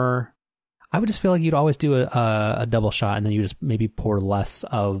pour? I would just feel like you'd always do a double shot, and then you just maybe pour less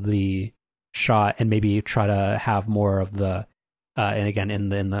of the shot, and maybe try to have more of the and again in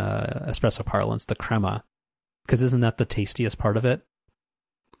the espresso parlance, the crema, because isn't that the tastiest part of it?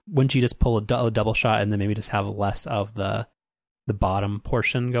 wouldn't you just pull a double shot and then maybe just have less of the bottom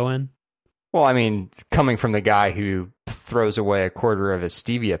portion go in? Well, I mean, coming from the guy who throws away a quarter of his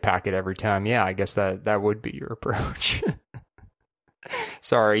stevia packet every time, yeah, I guess that would be your approach.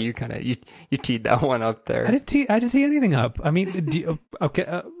 Sorry, you teed that one up there. I didn't tee anything up. I mean,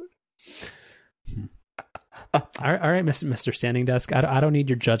 okay. All right, Mr. Standing Desk. I don't need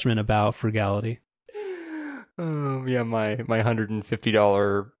your judgment about frugality. Yeah, my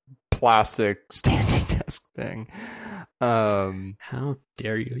 $150 plastic standing desk thing. How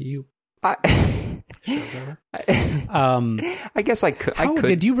dare you? Show's over. I guess I could.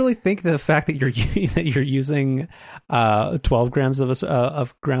 Did you really think the fact that you're using 12 grams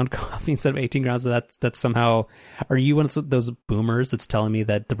of ground coffee instead of 18 grams, that's somehow, are you one of those boomers that's telling me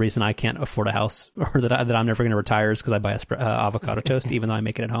that the reason I can't afford a house or that I'm never going to retire is because I buy avocado toast even though I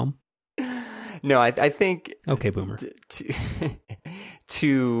make it at home? No, I think. Okay, boomer.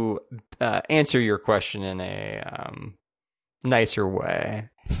 To answer your question in a nicer way.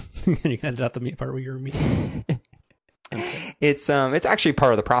 You can edit out the part where you're me. Okay. It's actually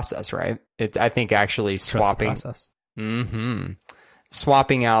part of the process, right? I think actually swapping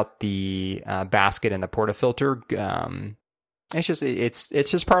swapping out the basket and the portafilter. It's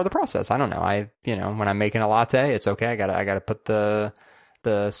just part of the process. I don't know. When I'm making a latte, it's okay. I gotta put the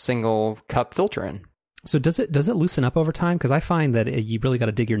single cup filter in. So does it loosen up over time? Because I find that you really got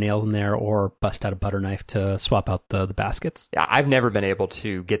to dig your nails in there or bust out a butter knife to swap out the baskets. Yeah, I've never been able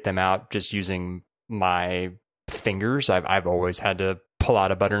to get them out just using my fingers. I've always had to pull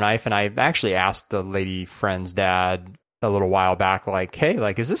out a butter knife, and I actually asked the lady friend's dad a little while back, like, "Hey,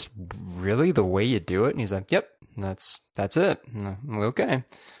 like, is this really the way you do it?" And he's like, "Yep, that's it." Okay.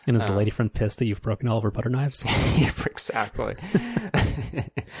 And is the lady friend pissed that you've broken all of her butter knives? Yeah, exactly.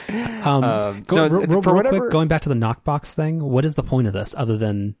 Real quick, going back to the knockbox thing, what is the point of this other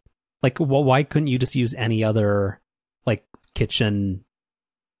than, like, why couldn't you just use any other, like, kitchen,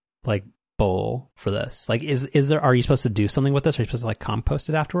 like, bowl for this? Like, are you supposed to do something with this? Are you supposed to, like, compost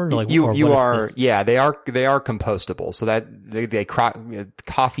it afterward? Or, like, you are, yeah, they are compostable. So that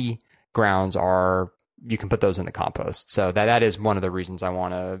coffee grounds are, you can put those in the compost. So that is one of the reasons I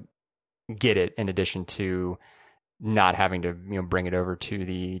want to get it, in addition to not having to bring it over to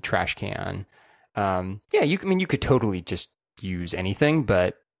the trash can. You could totally just use anything,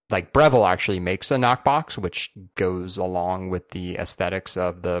 but like Breville actually makes a knockbox, which goes along with the aesthetics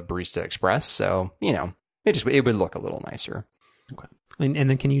of the Barista Express. So it would look a little nicer. Okay. And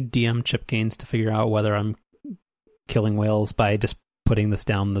then can you DM Chip Gaines to figure out whether I'm killing whales by just putting this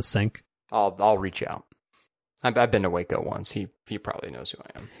down the sink? I'll reach out. I've been to Waco once. He probably knows who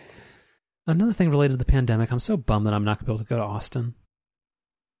I am. Another thing related to the pandemic, I'm so bummed that I'm not going to be able to go to Austin.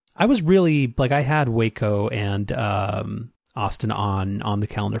 I was really, like, I had Waco and Austin on the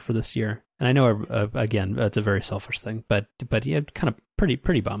calendar for this year. And I know, again, it's a very selfish thing, but yeah, kind of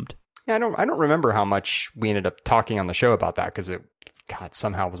pretty bummed. Yeah, I don't remember how much we ended up talking on the show about that, because it,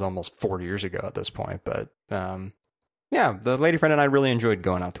 somehow was almost 4 years ago at this point. But yeah, the lady friend and I really enjoyed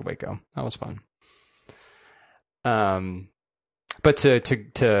going out to Waco. That was fun. But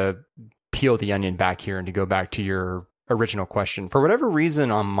to peel the onion back here and to go back to your original question, for whatever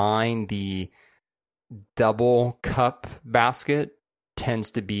reason on mine, the double cup basket tends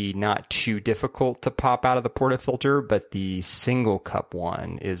to be not too difficult to pop out of the portafilter, but the single cup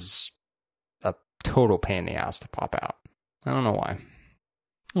one is a total pain in the ass to pop out. I don't know why.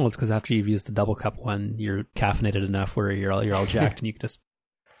 Well, it's because after you've used the double cup one, you're caffeinated enough where you're all jacked and you can just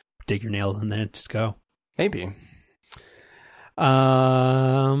dig your nails in there and just go. Maybe.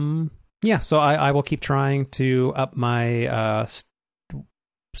 Yeah, so I will keep trying to up my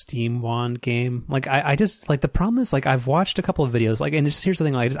Steam wand game. Like, I just, like, the problem is, like, I've watched a couple of videos, like, and here's the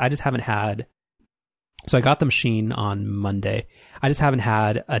thing, like, I just haven't had, so I got the machine on Monday. I just haven't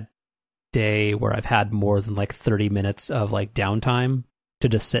had a day where I've had more than, like, 30 minutes of, like, downtime to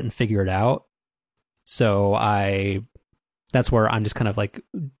just sit and figure it out. So that's where I'm just kind of, like,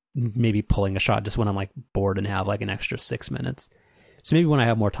 maybe pulling a shot just when I'm, like, bored and have, like, an extra 6 minutes. So maybe when I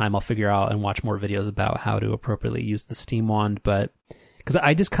have more time, I'll figure out and watch more videos about how to appropriately use the Steam wand. But because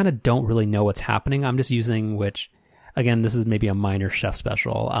I just kind of don't really know what's happening. I'm just using, which, again, this is maybe a minor chef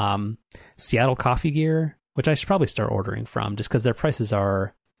special, Seattle Coffee Gear, which I should probably start ordering from, just because their prices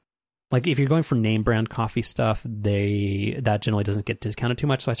are, like, if you're going for name brand coffee stuff, that generally doesn't get discounted too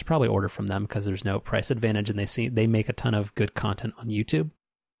much. So I should probably order from them because there's no price advantage, and they make a ton of good content on YouTube.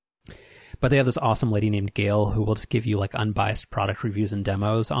 But they have this awesome lady named Gail who will just give you, like, unbiased product reviews and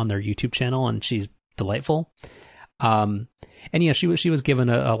demos on their YouTube channel, and she's delightful. And yeah, she was given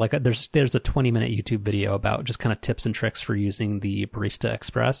there's a 20-minute YouTube video about just kind of tips and tricks for using the Barista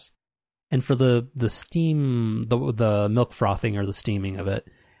Express. And for the steam, the milk frothing or the steaming of it,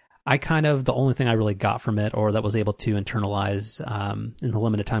 the only thing I really got from it, or that was able to internalize in the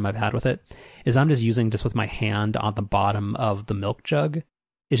limited time I've had with it, is I'm just using just with my hand on the bottom of the milk jug.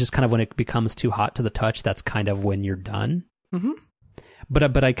 It's just kind of when it becomes too hot to the touch, that's kind of when you're done. Mm-hmm.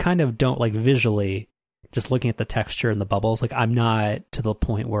 But I kind of don't like visually, just looking at the texture and the bubbles, like I'm not to the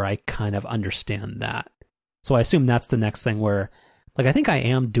point where I kind of understand that. So I assume that's the next thing where, like, I think I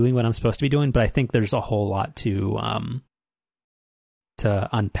am doing what I'm supposed to be doing, but I think there's a whole lot to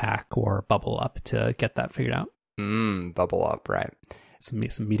unpack or bubble up to get that figured out. Bubble up, right? Some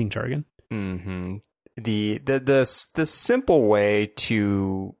meeting jargon. Mm-hmm. The simple way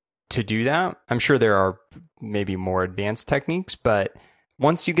to do that, I'm sure there are maybe more advanced techniques, but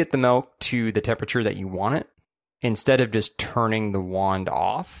once you get the milk to the temperature that you want it, instead of just turning the wand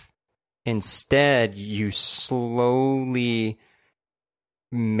off, instead you slowly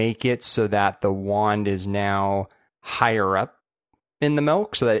make it so that the wand is now higher up in the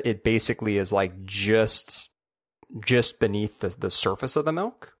milk, so that it basically is like just beneath the surface of the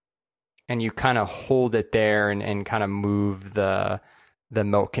milk. And you kind of hold it there and kind of move the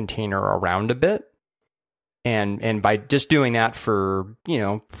milk container around a bit. And by just doing that for,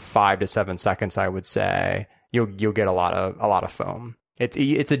 5 to 7 seconds, I would say you'll get a lot of foam.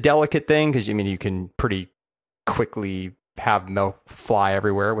 It's a delicate thing because you can pretty quickly have milk fly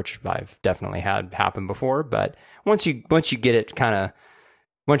everywhere, which I've definitely had happen before. But once you get it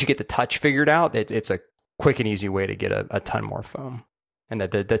once you get the touch figured out, it's a quick and easy way to get a ton more foam, and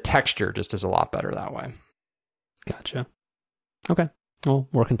the texture just is a lot better that way. Gotcha. Okay. Well,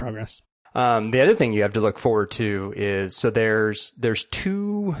 work in progress. The other thing you have to look forward to is, so there's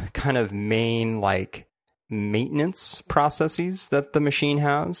two kind of main like maintenance processes that the machine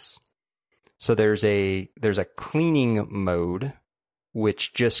has. So there's a cleaning mode,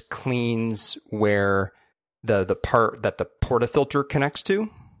 which just cleans where the part that the portafilter connects to.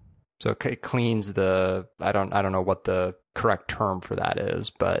 So it cleans I don't know what the correct term for that is,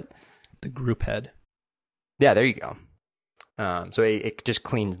 but the group head. Yeah, there you go. So it just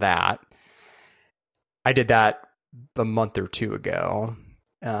cleans that. I did that a month or two ago.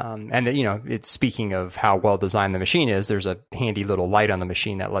 And it's speaking of how well designed the machine is, there's a handy little light on the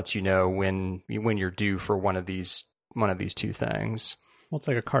machine that lets you know when you're due for one of these two things. Well, it's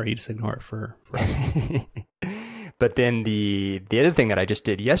like a car, you just ignore it for But then the other thing that I just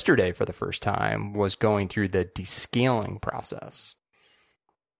did yesterday for the first time was going through the descaling process.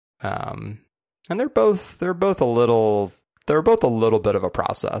 And they're both a little bit of a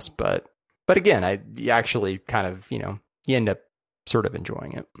process, but again, you actually kind of, you end up sort of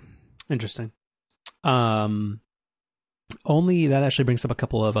enjoying it. Interesting. Only that actually brings up a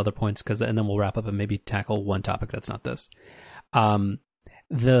couple of other points, and then we'll wrap up and maybe tackle one topic that's not this.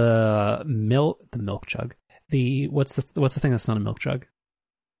 The milk jug. What's the thing that's not a milk jug?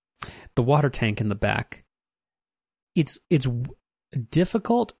 The water tank in the back. It's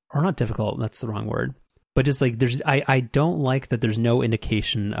difficult, or not difficult, that's the wrong word. But just like I don't like that there's no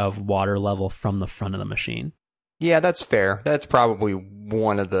indication of water level from the front of the machine. Yeah, that's fair. That's probably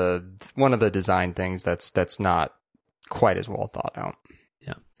one of the design things that's not quite as well thought out.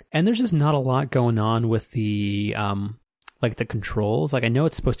 Yeah. And there's just not a lot going on with the like the controls. Like, I know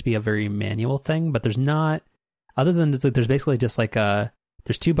it's supposed to be a very manual thing, but there's not, other than there's basically just like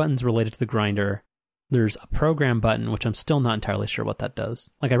there's two buttons related to the grinder. There's a program button, which I'm still not entirely sure what that does.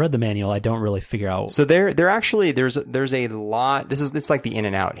 Like, I read the manual, I don't really figure out. So there actually there's a lot. It's like the in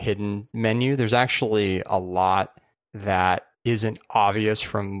and out hidden menu. There's actually a lot that isn't obvious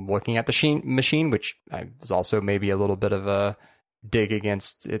from looking at the machine, which is also maybe a little bit of a dig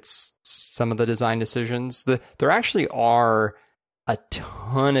against some of the design decisions. There actually are a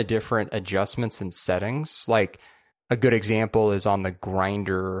ton of different adjustments and settings. Like, a good example is on the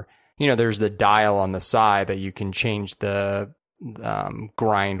grinder. There's the dial on the side that you can change the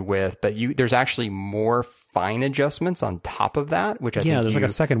grind with, but there's actually more fine adjustments on top of that, which I think there's like a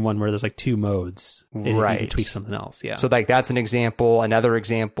second one where there's like two modes, and right. You can tweak something else. Yeah. So like that's an example. Another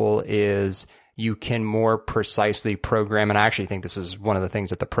example is you can more precisely program, and I actually think this is one of the things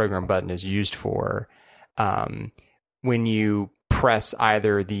that the program button is used for. When you press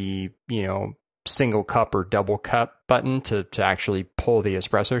either the single cup or double cup button to actually pull the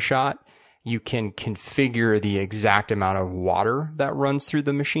espresso shot, you can configure the exact amount of water that runs through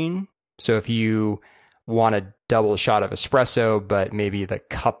the machine. So if you want a double shot of espresso, but maybe the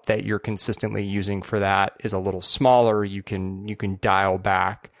cup that you're consistently using for that is a little smaller, you can dial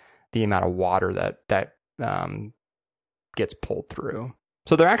back the amount of water that gets pulled through.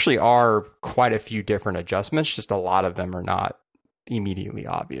 So there actually are quite a few different adjustments, just a lot of them are not immediately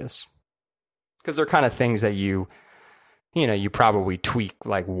obvious. Because they're kind of things that you probably tweak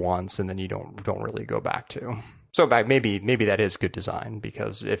like once and then you don't really go back to. So maybe that is good design,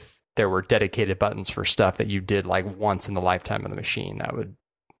 because if there were dedicated buttons for stuff that you did like once in the lifetime of the machine, that would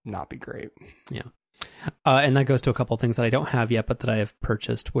not be great. Yeah. And that goes to a couple of things that I don't have yet, but that I have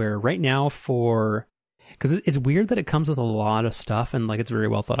purchased, where right now because it's weird that it comes with a lot of stuff and like it's very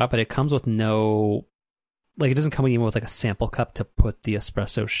well thought out, but it comes with no, like it doesn't come even with like a sample cup to put the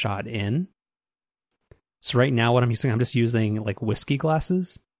espresso shot in. So right now what I'm just using like whiskey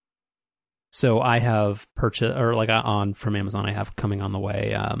glasses. So I have purchased, or like from Amazon, I have coming on the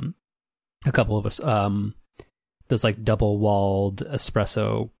way a couple of those like double walled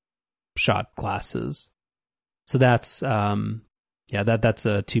espresso shot glasses. So that's that's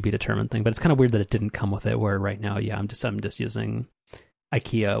a to be determined thing, but it's kind of weird that it didn't come with it, where right now I'm just using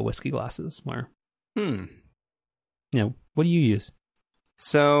IKEA whiskey glasses. Where what do you use?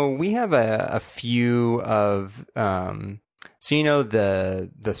 So we have a few of so the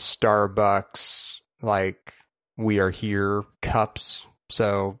Starbucks like We Are Here cups.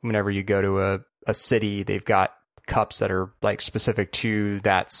 So whenever you go to a city, they've got cups that are like specific to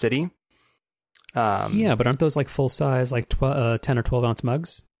that city. Yeah, but aren't those like full size, like 10 or 12 ounce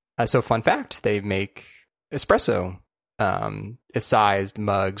mugs? So fun fact, they make espresso sized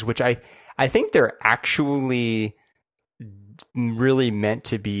mugs, which I think they're actually really meant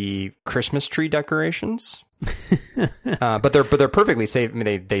to be Christmas tree decorations. But they're perfectly safe. I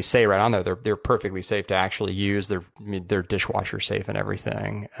mean, they say right on there they're perfectly safe to actually use. They're dishwasher safe and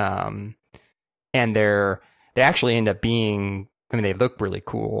everything. And they actually end up being, I mean, they look really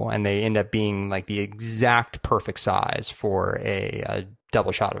cool, and they end up being like the exact perfect size for a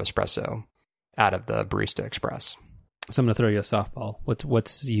double shot of espresso out of the Barista Express. So I'm going to throw you a softball.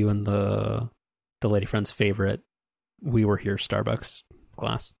 What's you and the lady friend's favorite We Were Here Starbucks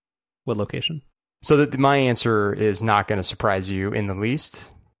glass? What location? So my answer is not going to surprise you in the least.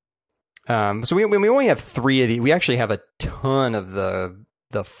 So we only have 3 of these. We actually have a ton of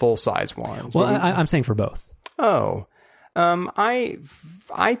the full size ones. Well, I'm saying for both. Oh, I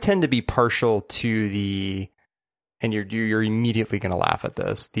tend to be partial to the, and you're immediately going to laugh at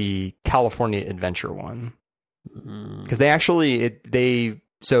this, the California Adventure one, because they actually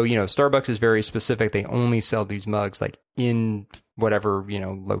so Starbucks is very specific. They only sell these mugs like in whatever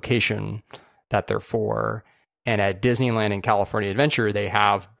location that they're for. And at Disneyland and California Adventure, they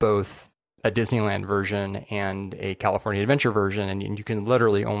have both a Disneyland version and a California Adventure version, and you can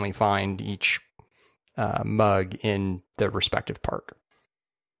literally only find each mug in the respective park.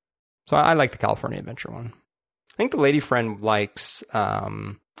 So I like the California Adventure one. I think the lady friend likes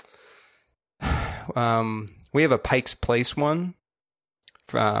we have a Pike's Place one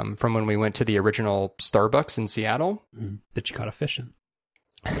from when we went to the original Starbucks in Seattle that you caught a fish in.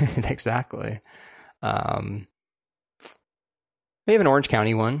 Exactly. We have an Orange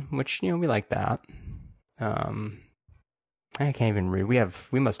County one, which we like that. I can't even read. We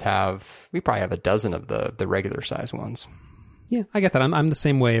probably have a dozen of the regular size ones. Yeah, I get that. I'm the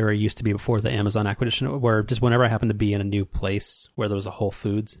same way, or I used to be before the Amazon acquisition, where just whenever I happen to be in a new place where there was a Whole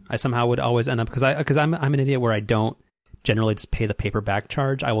Foods, I somehow would always end up, because I'm an idiot where I don't generally just pay the paper bag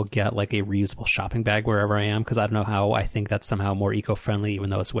charge. I will get like a reusable shopping bag wherever I am, because I don't know how I think that's somehow more eco-friendly, even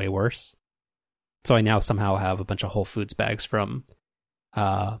though it's way worse. So I now somehow have a bunch of Whole Foods bags from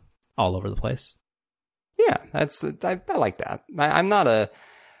all over the place. Yeah, I like that. I'm not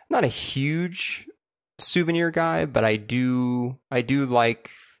a huge souvenir guy, but I do like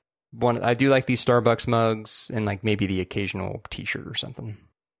these Starbucks mugs and like maybe the occasional T-shirt or something.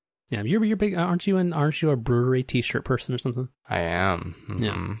 Yeah, you're big. Aren't you a brewery T-shirt person or something? I am.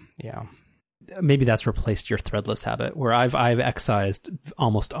 Mm-hmm. Yeah. Maybe that's replaced your threadless habit, where I've excised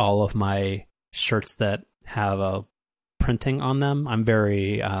almost all of my shirts that have a printing on them. I'm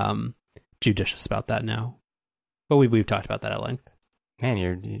very judicious about that now. But we've talked about that at length. Man,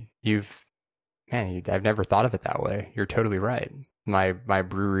 I've never thought of it that way. You're totally right. My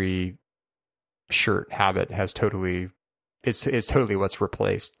brewery shirt habit has totally is totally what's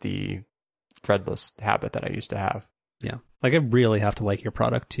replaced the threadless habit that I used to have. Yeah. Like I really have to like your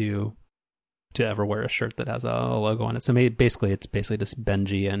product to ever wear a shirt that has a logo on it. So basically it's just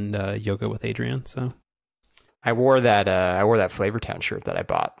Benji and Yoga with Adrian. So I wore that Flavortown shirt that I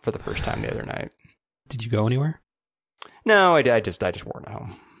bought for the first time the other night. Did you go anywhere? No, I just wore it at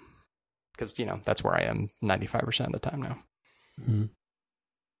home. Because, that's where I am 95% of the time now. Mm-hmm.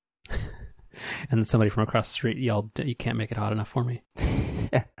 And somebody from across the street yelled, "You can't make it hot enough for me."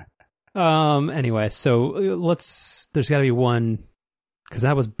 Anyway, so there's got to be one, because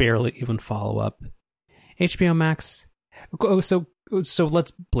that was barely even follow up. HBO Max. So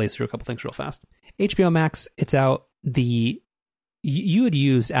let's blaze through a couple things real fast. HBO Max, it's out. You had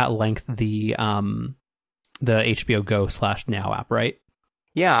used at length the HBO Go /Now app, right?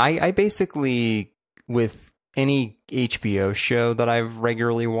 Yeah, I basically, with any HBO show that I've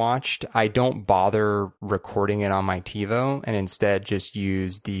regularly watched, I don't bother recording it on my TiVo and instead just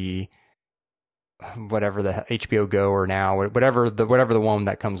use the whatever the HBO Go or Now, whatever the one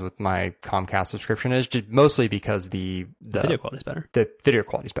that comes with my Comcast subscription is, just mostly because the video quality is better. The video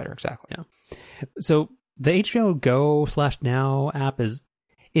quality is better, exactly. Yeah. So the HBO Go /Now app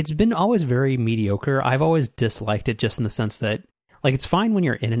it's been always very mediocre. I've always disliked it just in the sense that, like, it's fine when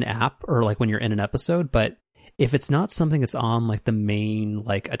you're in an app or like when you're in an episode, but if it's not something that's on like the main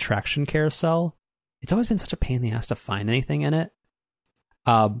like attraction carousel, it's always been such a pain in the ass to find anything in it.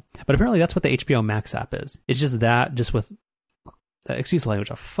 But apparently that's what the HBO Max app is. It's just with, excuse the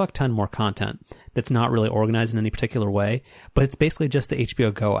language, a fuck ton more content that's not really organized in any particular way, but it's basically just the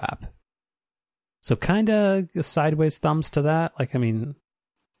HBO Go app. So kind of sideways thumbs to that. Like, I mean,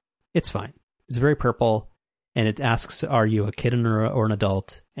 it's fine. It's very purple, and it asks, are you a kid or an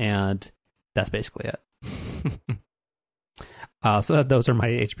adult? And that's basically it. So those are my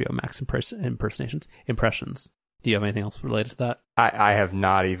HBO Max impressions. Do you have anything else related to that? I have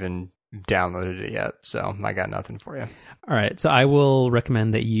not even downloaded it yet, so I got nothing for you. All right, so I will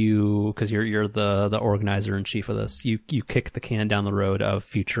recommend that you, because you're the organizer in chief of this, you kick the can down the road of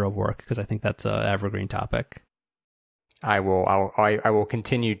future of work, because I think that's an evergreen topic. I will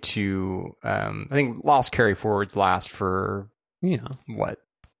continue to. I think Lost Carry Forwards last for what,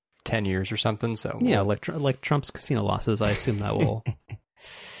 10 years or something. So yeah, like Trump's casino losses. I assume that will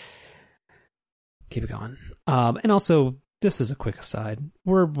keep it going. And also, this is a quick aside.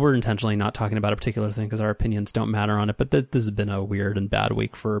 We're intentionally not talking about a particular thing because our opinions don't matter on it. But this has been a weird and bad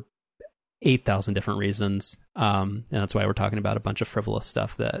week for 8,000 different reasons. And that's why we're talking about a bunch of frivolous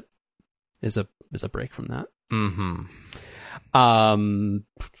stuff that is a break from that. Mm-hmm.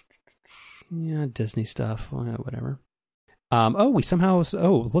 Yeah, Disney stuff, whatever.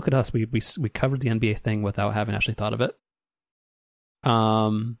 Look at us. We covered the NBA thing without having actually thought of it.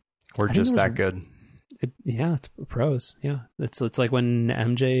 We're just that good. It's pros. Yeah. It's like when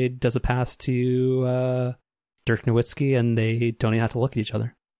MJ does a pass to Dirk Nowitzki and they don't even have to look at each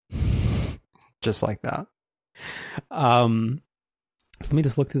other. Just like that. Let me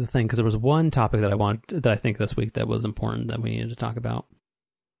just look through the thing, because there was one topic that I think this week that was important that we needed to talk about.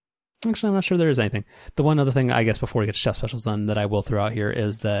 Actually, I'm not sure there is anything. The one other thing, I guess, before we get to Chef Specials done, that I will throw out here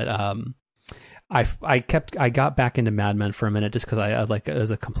is that I got back into Mad Men for a minute just because I like, as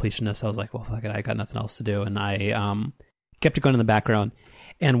a completionist, I was like, well, fuck it, I got nothing else to do, and I kept it going in the background.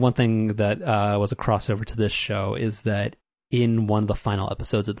 And one thing that was a crossover to this show is that in one of the final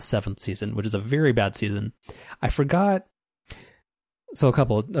episodes of the 7th season, which is a very bad season, I forgot. So a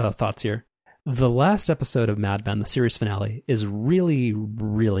couple of thoughts here. The last episode of Mad Men, the series finale, is really,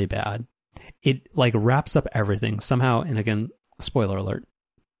 really bad. It like wraps up everything somehow. And again, spoiler alert.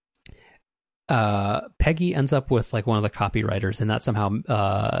 Peggy ends up with like one of the copywriters, and that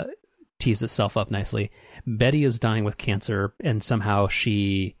somehow tees itself up nicely. Betty is dying with cancer, and somehow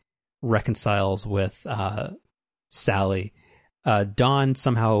she reconciles with Sally. Dawn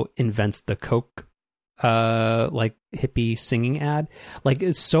somehow invents the Coke like hippie singing ad. Like,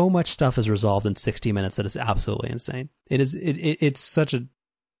 it's so much stuff is resolved in 60 minutes that is absolutely insane. It's such a,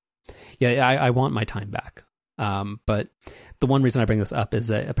 I want my time back. But the one reason I bring this up is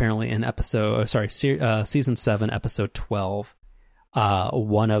that apparently in season 7, episode 12,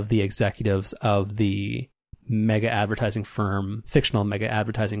 one of the executives of the fictional mega advertising firm,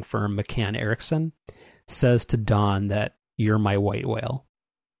 McCann Erickson, says to Dawn that you're my white whale.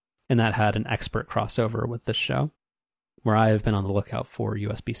 And that had an expert crossover with this show, where I have been on the lookout for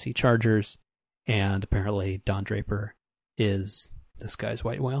USB-C chargers, and apparently Don Draper is this guy's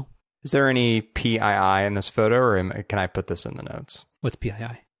white whale. Is there any PII in this photo, or can I put this in the notes? What's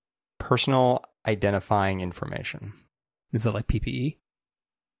PII? Personal identifying information. Is that like PPE?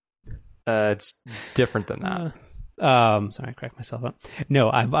 It's different than that. Sorry, I cracked myself up.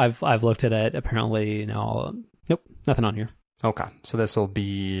 No, I've looked at it. Apparently, no, nope, nothing on here. Okay, so this will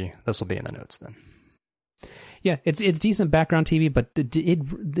be in the notes then. Yeah, it's decent background TV, but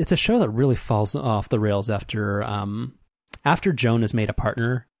it's a show that really falls off the rails after Joan is made a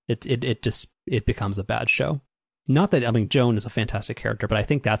partner. It becomes a bad show. Not that, I mean, Joan is a fantastic character, but I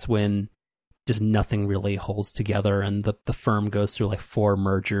think that's when just nothing really holds together, and the firm goes through like 4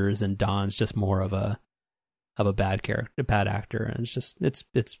 mergers, and Don's just more of a bad character, bad actor, and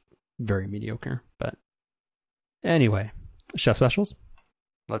it's very mediocre. But anyway, chef specials.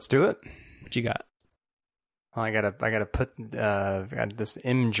 Let's do it. What you got? Well, I gotta put got this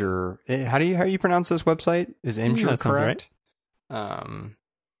Imgur. How do you pronounce this website? Is Imgur correct? Right.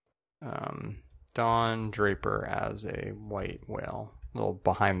 Don Draper as a white whale. A little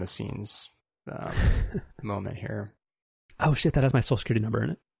behind the scenes moment here. Oh shit! That has my social security number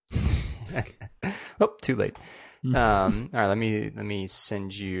in it. Oh, too late. All right, let me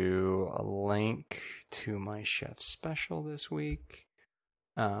send you a link to my chef special this week.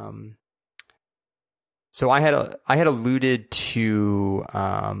 So I had alluded to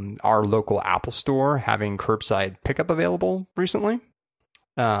our local Apple store having curbside pickup available recently,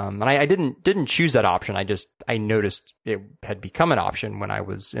 and I didn't choose that option. I noticed it had become an option when I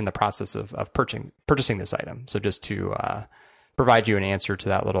was in the process of purchasing this item. So just to provide you an answer to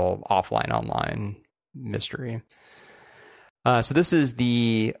that little offline online mystery. So this is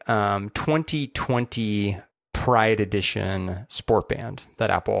the 2020 Pride Edition Sport Band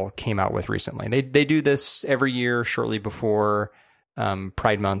that Apple came out with recently. They do this every year shortly before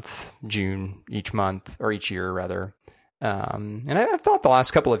Pride Month, June, each year rather. And I've thought the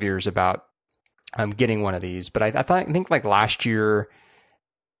last couple of years about getting one of these, but I think like last year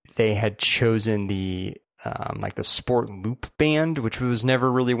they had chosen the like the Sport Loop Band, which was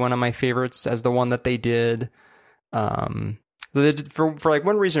never really one of my favorites, as the one that they did. For like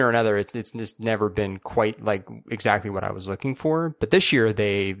one reason or another, it's just never been quite like exactly what I was looking for. But this year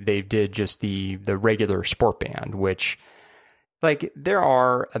they did just the regular Sport Band, which like there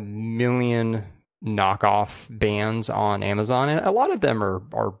are a million knockoff bands on Amazon, and a lot of them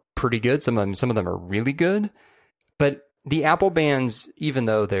are pretty good. Some of them are really good. But the Apple bands, even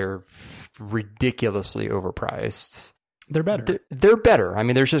though they're ridiculously overpriced, they're better. They're better. I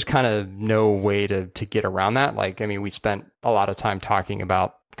mean, there's just kind of no way to get around that. Like, I mean, we spent a lot of time talking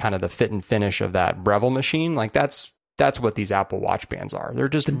about kind of the fit and finish of that Breville machine. Like, that's what these Apple Watch bands are. They're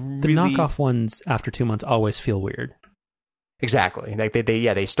just the knockoff ones after 2 months always feel weird. Exactly. Like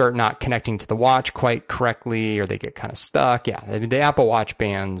they start not connecting to the watch quite correctly, or they get kind of stuck. Yeah, I mean, the Apple Watch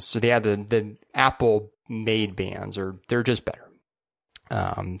bands, so the Apple made bands they're just better.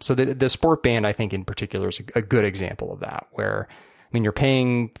 So the Sport Band, I think in particular, is a good example of that, where, I mean, you're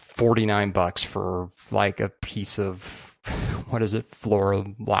paying $49 for like a piece of, what is it,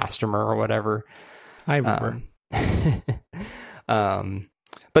 fluoroelastomer or whatever. I remember.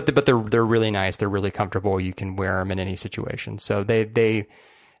 But they're really nice. They're really comfortable. You can wear them in any situation. So they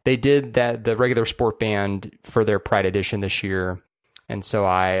did the regular Sport Band for their Pride Edition this year. And so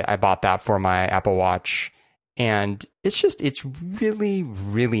I bought that for my Apple Watch. And it's really,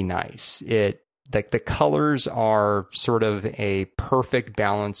 really nice. Like the colors are sort of a perfect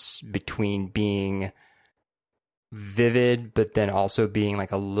balance between being vivid, but then also being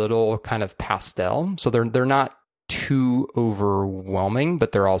like a little kind of pastel. So they're not too overwhelming,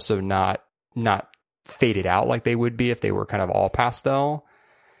 but they're also not faded out like they would be if they were kind of all pastel.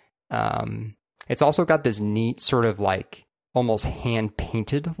 It's also got this neat sort of like almost hand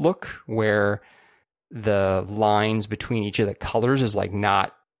painted look where the lines between each of the colors is like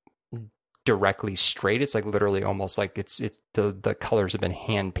not directly straight. It's like literally almost like it's the colors have been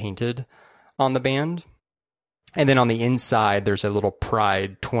hand painted on the band. And then on the inside, there's a little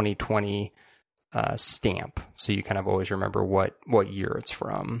Pride 2020 stamp. So you kind of always remember what year it's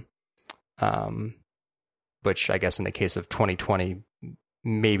from. Which I guess in the case of 2020,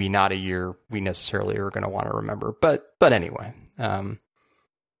 maybe not a year we necessarily are going to want to remember. But anyway,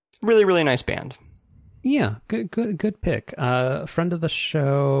 really, really nice band. Yeah, good pick. A friend of the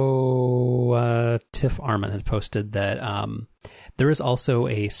show, Tiff Arman, had posted that there is also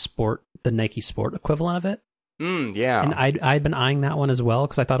the Nike Sport equivalent of it. Yeah, and I'd been eyeing that one as well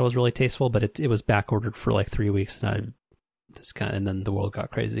because I thought it was really tasteful, but it was back ordered for like 3 weeks, and and then the world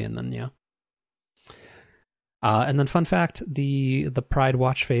got crazy, and then yeah. And then fun fact: the Pride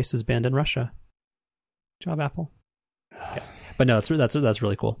watch face is banned in Russia. Good job, Apple. Yeah. But no, that's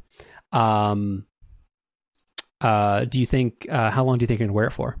really cool. Do you think how long do you think you're gonna wear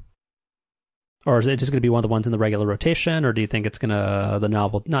it for? Or is it just gonna be one of the ones in the regular rotation, or do you think it's gonna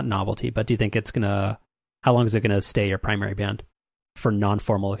not novelty, but do you think it's gonna, how long is it gonna stay your primary band for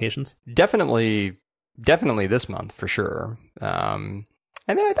non-formal occasions? Definitely this month for sure. And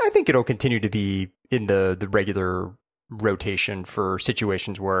then I think it'll continue to be in the regular rotation for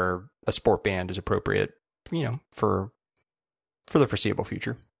situations where a sport band is appropriate, for the foreseeable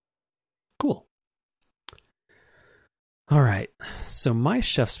future. Cool. All right. So my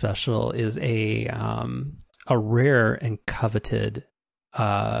chef special is a rare and coveted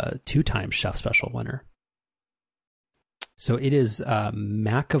 2-time chef special winner. So it is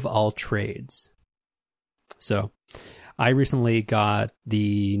Mac of all trades. So I recently got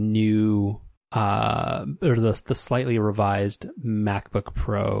the new or the slightly revised MacBook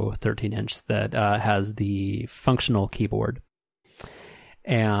Pro 13-inch that has the functional keyboard.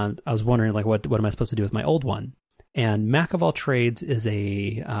 And I was wondering, like, what am I supposed to do with my old one? And Mac of all trades is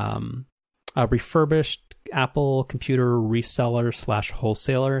a refurbished Apple computer reseller /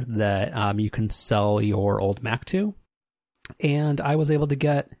 wholesaler that you can sell your old Mac to. And I was able to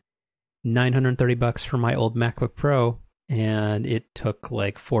get $930 for my old MacBook Pro, and it took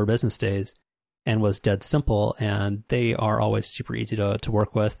like 4 business days and was dead simple. And they are always super easy to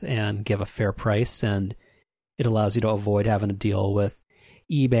work with and give a fair price. And it allows you to avoid having to deal with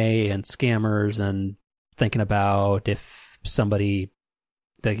eBay and scammers and thinking about if somebody,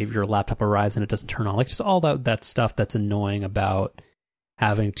 like if your laptop arrives and it doesn't turn on, like just all that stuff that's annoying about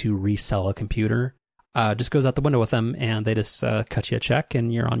having to resell a computer. Just goes out the window with them, and they just cut you a check,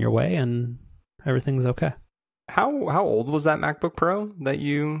 and you're on your way, and everything's okay. How old was that MacBook Pro that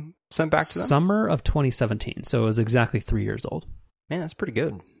you sent back to them? Summer of 2017, so it was exactly 3 years old. Man, that's pretty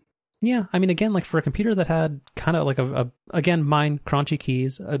good. Yeah, I mean, again, like for a computer that had kind of like again, mine crunchy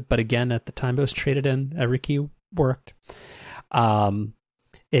keys, but again, at the time it was traded in, every key worked.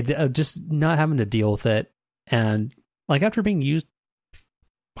 It just not having to deal with it, and like after being used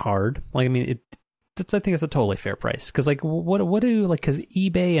hard, like I mean, I think it's a totally fair price, because like what do like, because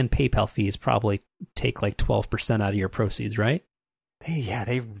eBay and PayPal fees probably take like 12% out of your proceeds, right?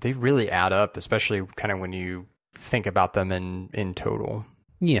 They really add up, especially kind of when you think about them in total.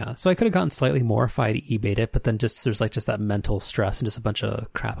 Yeah, so I could have gotten slightly more if I had eBayed it, but then there's like just that mental stress and just a bunch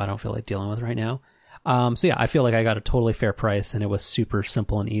of crap I don't feel like dealing with right now. So yeah, I feel like I got a totally fair price, and it was super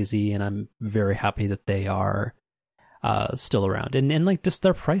simple and easy, and I'm very happy that they are still around, and like just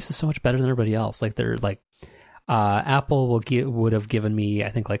their price is so much better than everybody else. Like they're like Apple would have given me, I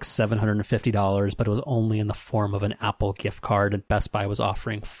think, like $750, but it was only in the form of an Apple gift card, and Best Buy was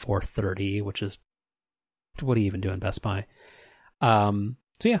offering $430, which is, what do you even do in Best Buy? So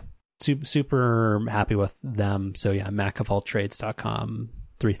yeah, super happy with them. So yeah, macofalltrades.com,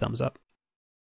 3 thumbs up.